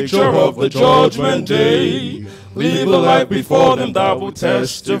draw a picture of the judgment day. Live a life before them that will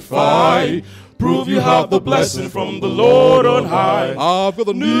testify. Prove you have the blessing from the Lord on high. I've got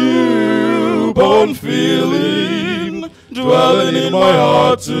a newborn feeling dwelling in my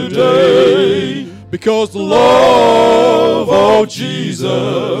heart today, because the love of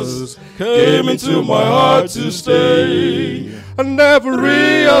Jesus came into my heart to stay. I never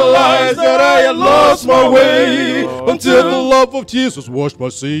realized that I had lost my way until the love of Jesus washed my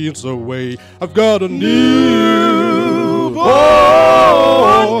sins away. I've got a newborn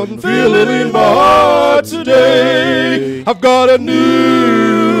feeling in my heart today. I've got a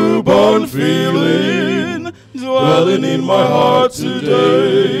newborn feeling dwelling in my heart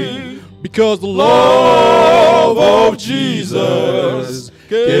today, because the love of Jesus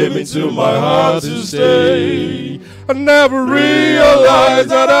came into my heart to stay. I never realized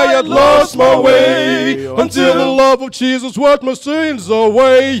that I had lost my way until the love of Jesus washed my sins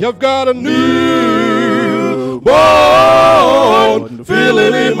away. I've got a newborn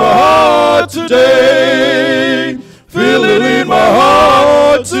feeling in my heart today, feeling in my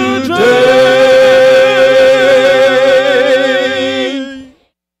heart today.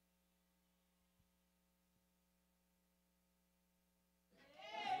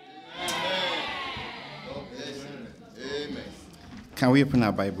 Can we open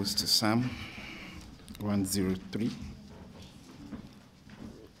our Bibles to Psalm 103?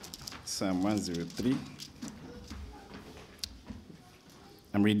 Psalm 103.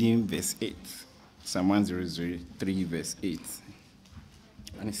 I'm reading verse 8. Psalm 103, verse 8.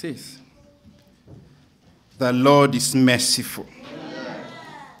 And it says, "The Lord is merciful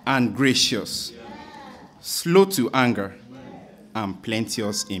and gracious, slow to anger, and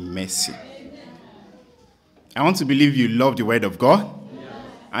plenteous in mercy." I want to believe you love the word of God,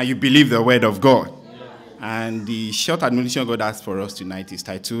 and you believe the word of God. And the short admonition God has for us tonight is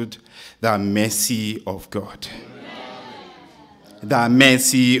titled, "The Mercy of God." The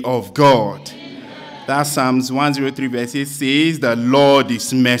mercy of God. That Psalms 103 verse 8 says, "The Lord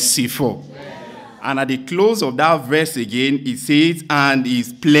is merciful." And at the close of that verse again, it says, "and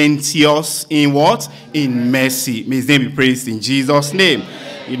is plenteous in what? In mercy." May his name be praised in Jesus' name.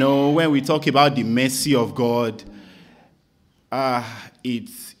 You know, when we talk about the mercy of God,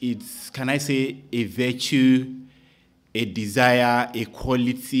 it's, can I say, a virtue, a desire, a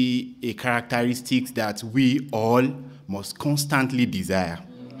quality, a characteristic that we all must constantly desire.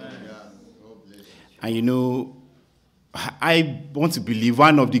 And you know, I want to believe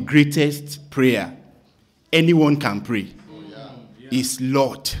one of the greatest prayer anyone can pray is,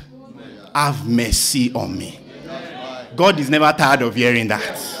 "Lord, have mercy on me." God is never tired of hearing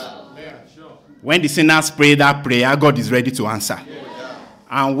that. When the sinners pray that prayer, God is ready to answer.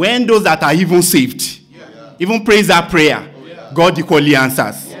 And when those that are even saved even praise that prayer, God equally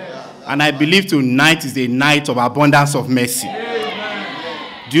answers. And I believe tonight is a night of abundance of mercy.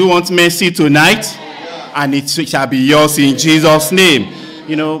 Do you want mercy tonight? And it shall be yours in Jesus' name.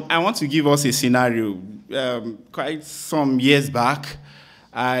 You know, I want to give us a scenario. Quite some years back,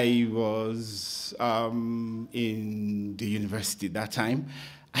 I was in the university that time.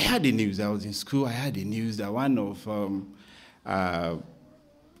 I had the news. I was in school. I had the news that one of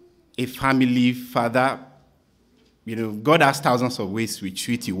a family father, you know, God has thousands of ways with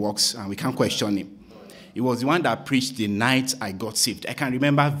which he works, and we can't question him. He was the one that preached the night I got saved. I can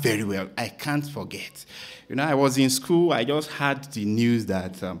remember very well. I can't forget. You know, I was in school. I just had the news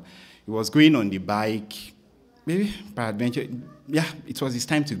that he was going on the bike, maybe peradventure. Yeah, it was his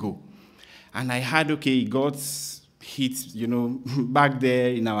time to go. And I had, okay, he got hit, you know, back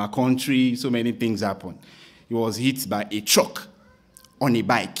there in our country, so many things happened. he was hit by a truck on a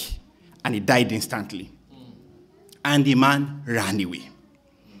bike, and he died instantly. And the man ran away.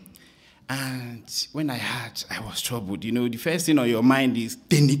 And when I heard, I was troubled. The first thing on your mind is,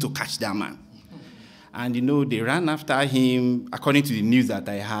 they need to catch that man. And, they ran after him. According to the news that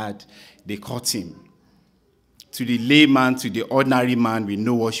I had, they caught him. To the layman, to the ordinary man, we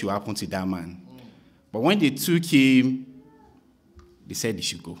know what should happen to that man. But when they took him, they said he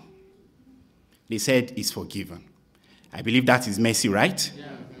should go. They said he's forgiven. I believe that is mercy, right? Yeah.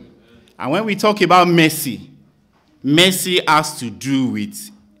 And when we talk about mercy, mercy has to do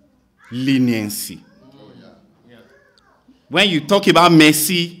with leniency. When you talk about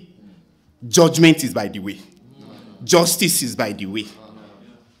mercy, judgment is by the way. Justice is by the way.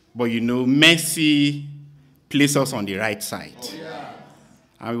 But mercy places us on the right side.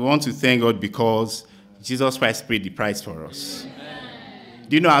 And we want to thank God because Jesus Christ paid the price for us.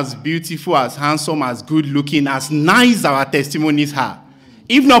 Do you know, as beautiful, as handsome, as good looking, as nice our testimonies are,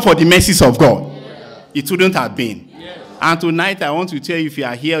 if not for the mercies of God, it wouldn't have been. And tonight, I want to tell you, if you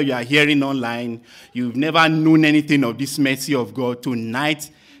are here, you are hearing online, you've never known anything of this mercy of God, tonight,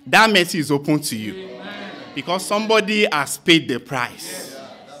 that mercy is open to you. Because somebody has paid the price.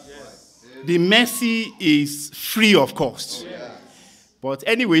 The mercy is free of cost. But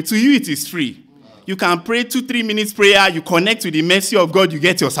anyway, to you it is free. You can pray 2-3 minutes prayer, you connect to the mercy of God, you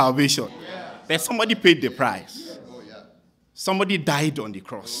get your salvation. But somebody paid the price. Somebody died on the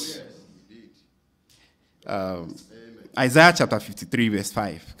cross. Isaiah chapter 53 verse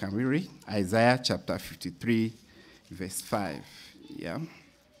 5. Can we read? Isaiah chapter 53 verse 5. Yeah.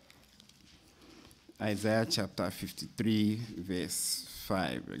 Isaiah chapter 53 verse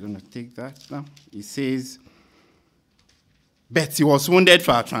 5. We're going to take that now. It says, but he was wounded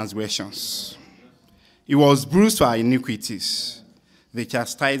for our transgressions. He was bruised for our iniquities. The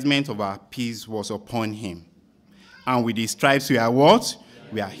chastisement of our peace was upon him. And with his stripes we are what?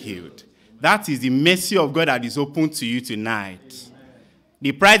 We are healed. That is the mercy of God that is open to you tonight.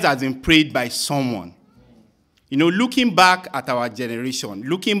 The price has been paid by someone. Looking back at our generation,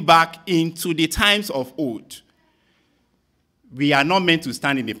 looking back into the times of old, we are not meant to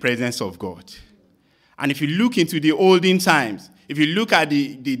stand in the presence of God. And if you look into the olden times, if you look at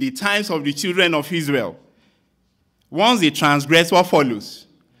the times of the children of Israel, once they transgress, what follows?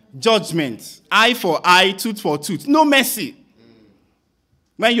 Judgment. Eye for eye, tooth for tooth. No mercy.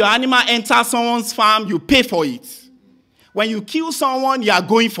 When your animal enters someone's farm, you pay for it. When you kill someone, you are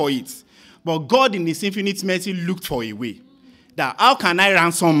going for it. But God in his infinite mercy looked for a way. That how can I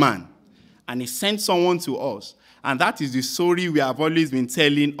ransom man? And he sent someone to us. And that is the story we have always been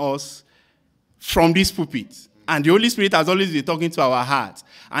telling us from this pulpit. And the Holy Spirit has always been talking to our hearts.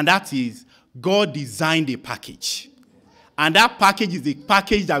 And that is, God designed a package. And that package is the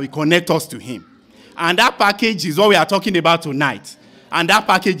package that will connect us to him. And that package is what we are talking about tonight. And that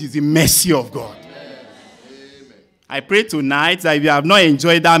package is the mercy of God. Amen. I pray tonight that if you have not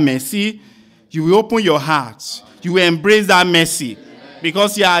enjoyed that mercy, you will open your heart. You will embrace that mercy.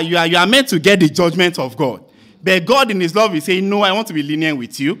 Because you are meant to get the judgment of God. But God in his love is saying, no, I want to be lenient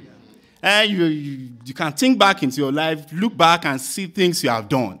with you. You can think back into your life, look back and see things you have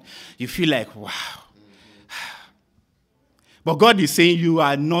done. You feel like, wow. But God is saying you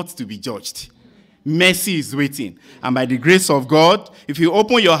are not to be judged. Mercy is waiting. And by the grace of God, if you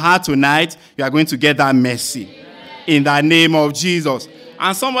open your heart tonight, you are going to get that mercy. In the name of Jesus.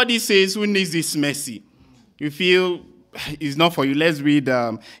 And somebody says, who needs this mercy? You feel it's not for you. Let's read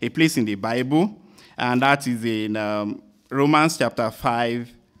a place in the Bible. And that is in Romans chapter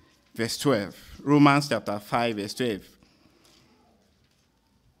 5, verse 12. Romans chapter 5, verse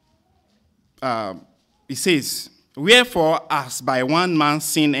 12. It says, wherefore, as by one man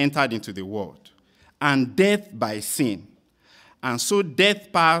sin entered into the world, and death by sin, and so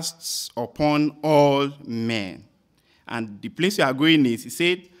death passed upon all men. And the place we are going is, it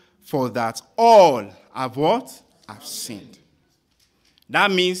said, for that all have what? Have sinned.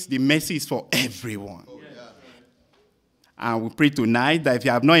 That means the mercy is for everyone. And we pray tonight that if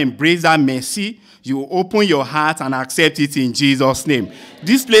you have not embraced that mercy, you will open your heart and accept it in Jesus' name.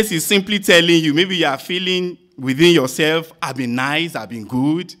 This place is simply telling you, maybe you are feeling within yourself, I've been nice, I've been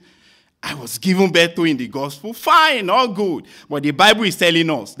good, I was given birth to in the gospel, fine, all good. But the Bible is telling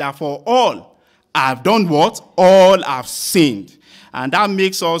us that for all have done what? All have sinned. And that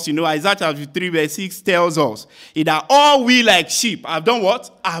makes us, Isaiah chapter 3 verse 6 tells us that all we like sheep have done what?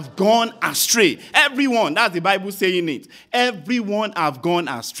 Have gone astray. Everyone, that's the Bible saying it. Everyone have gone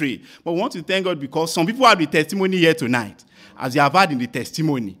astray. But we want to thank God because some people have the testimony here tonight, as you have heard in the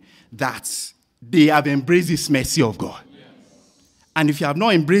testimony, that they have embraced this mercy of God. And if you have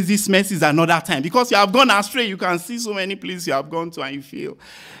not embraced this mercy, it's another time. Because you have gone astray, you can see so many places you have gone to and you feel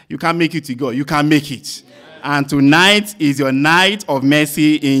you can't make it to God. You can make it. And tonight is your night of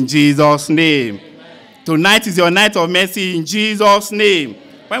mercy in Jesus' name. Tonight is your night of mercy in Jesus' name.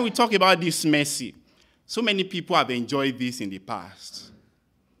 When we talk about this mercy, so many people have enjoyed this in the past.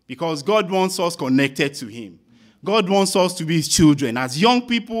 Because God wants us connected to him. God wants us to be his children. As young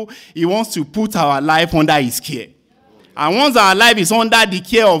people, he wants to put our life under his care. And once our life is under the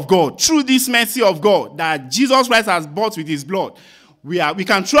care of God, through this mercy of God that Jesus Christ has bought with his blood, we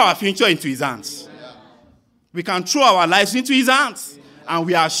can throw our future into his hands. We can throw our lives into his hands. And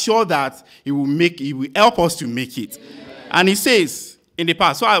we are sure that he will help us to make it. And he says in the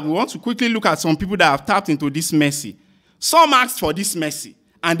past, so we want to quickly look at some people that have tapped into this mercy. Some asked for this mercy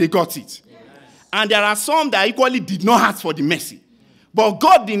and they got it. And there are some that equally did not ask for the mercy. But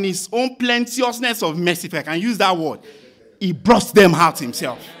God, in his own plenteousness of mercy, if I can use that word, he brought them out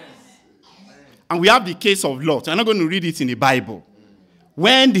himself. And we have the case of Lot. I'm not going to read it in the Bible.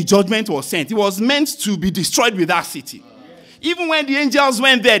 When the judgment was sent, it was meant to be destroyed with that city. Even when the angels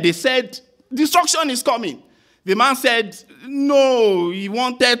went there, they said, destruction is coming. The man said, no, he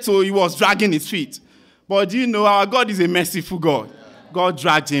was dragging his feet. But you know, our God is a merciful God. God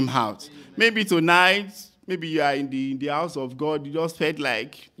dragged him out. Maybe tonight, maybe you are in the house of God, you just felt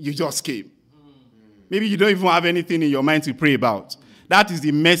like you just came. Maybe you don't even have anything in your mind to pray about. That is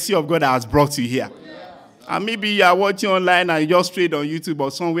the mercy of God that has brought you here. And maybe you are watching online and you just strayed on YouTube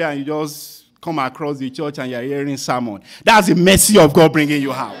or somewhere and you just come across the church and you are hearing sermon. That's the mercy of God bringing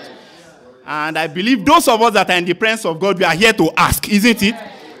you out. And I believe those of us that are in the presence of God, we are here to ask, isn't it?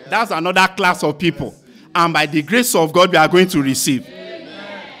 That's another class of people. And by the grace of God, we are going to receive.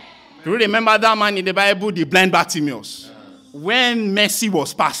 Do you remember that man in the Bible, the blind Bartimaeus? When mercy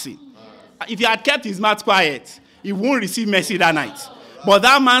was passing. If he had kept his mouth quiet, he won't receive mercy that night. But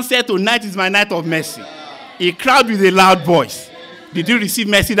that man said, tonight is my night of mercy. He cried with a loud voice. Did you receive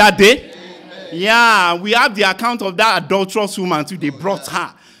mercy that day? Yeah, we have the account of that adulterous woman too. They brought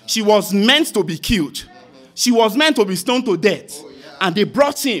her. She was meant to be killed. She was meant to be stoned to death. And they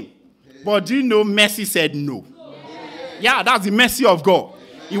brought him. But do you know, mercy said no. Yeah, that's the mercy of God.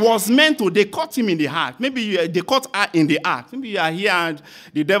 He was meant to, they caught him in the act. Maybe they caught her in the act. Maybe you are here and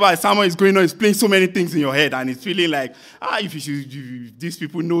the devil, someone is going on, is playing so many things in your head and it's feeling like, if these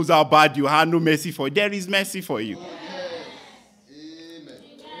people knows how bad you are, no mercy for you. There is mercy for you. Amen.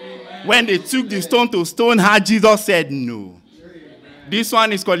 When they took the stone to stone her, Jesus said no. This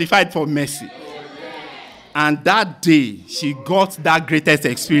one is qualified for mercy. And that day, she got that greatest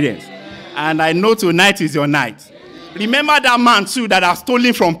experience. And I know tonight is your night. Remember that man too that has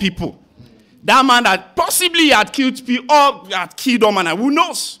stolen from people. That man that possibly had killed people or had killed a man. Who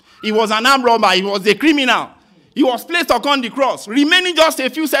knows? He was an armed robber. He was a criminal. He was placed upon the cross, remaining just a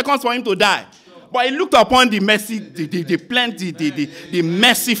few seconds for him to die. But he looked upon the mercy, the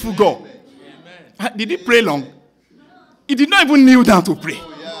merciful God. Did he pray long? He did not even kneel down to pray.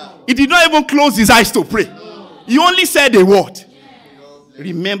 He did not even close his eyes to pray. He only said a word.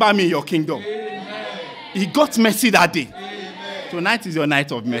 Remember me in your kingdom. He got mercy that day. Tonight is your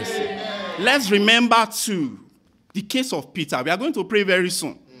night of mercy. Let's remember too the case of Peter. We are going to pray very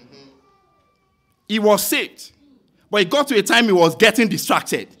soon. He was saved. But it got to a time he was getting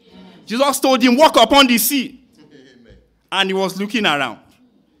distracted. Jesus told him, walk upon the sea. And he was looking around.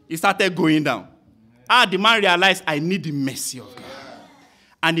 He started going down. The man realized, I need the mercy of God.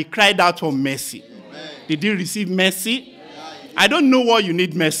 And he cried out for mercy. Did you receive mercy? I don't know what you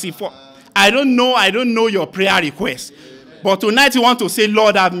need mercy for. I don't know your prayer request. But tonight you want to say,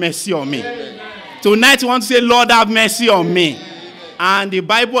 Lord, have mercy on me. Tonight you want to say, Lord, have mercy on me. And the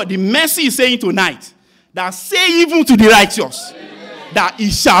Bible, the mercy is saying tonight, that say even to the righteous, that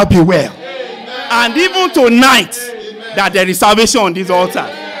it shall be well. And even tonight, that there is salvation on this altar.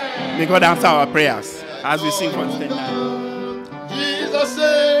 May God answer our prayers as we sing from the night. Jesus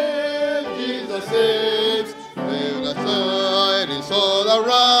saves, Jesus saves. Fill the tidings all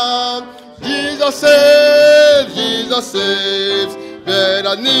around. Jesus saves, Jesus saves.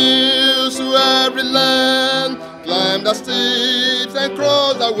 Better news to every land. Climb the steeps and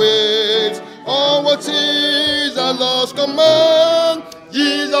cross the waves. All what is the Lord's command.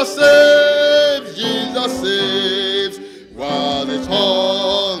 Jesus saves, Jesus saves. While it's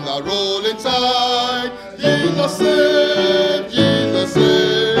on the rolling tide. Jesus saves, Jesus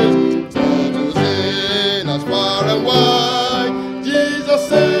saves. Turn to sin as far and wide. Jesus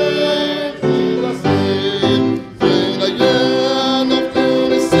saves, Jesus saves. In the end of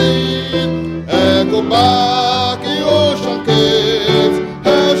the sea, echo back the ocean caves.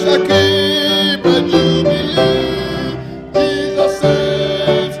 How shall keep and you believe? Jesus saves.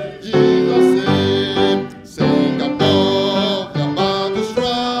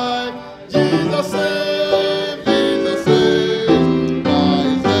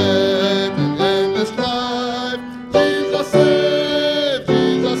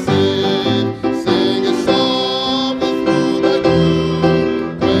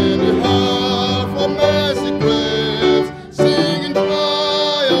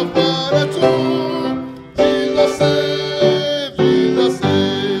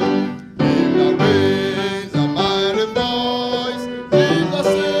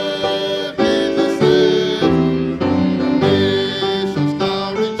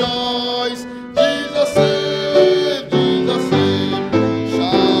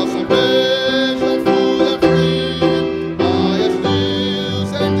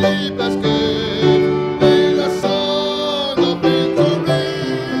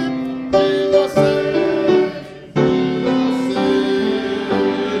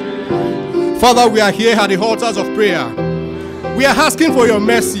 Father, we are here at the altars of prayer. We are asking for your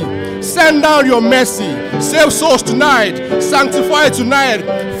mercy. Send down your mercy. Save souls tonight. Sanctify tonight.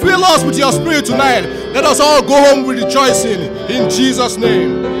 Fill us with your spirit tonight. Let us all go home with rejoicing. In Jesus'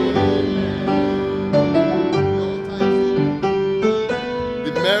 name.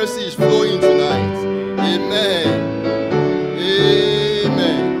 The mercy is flowing tonight. Amen.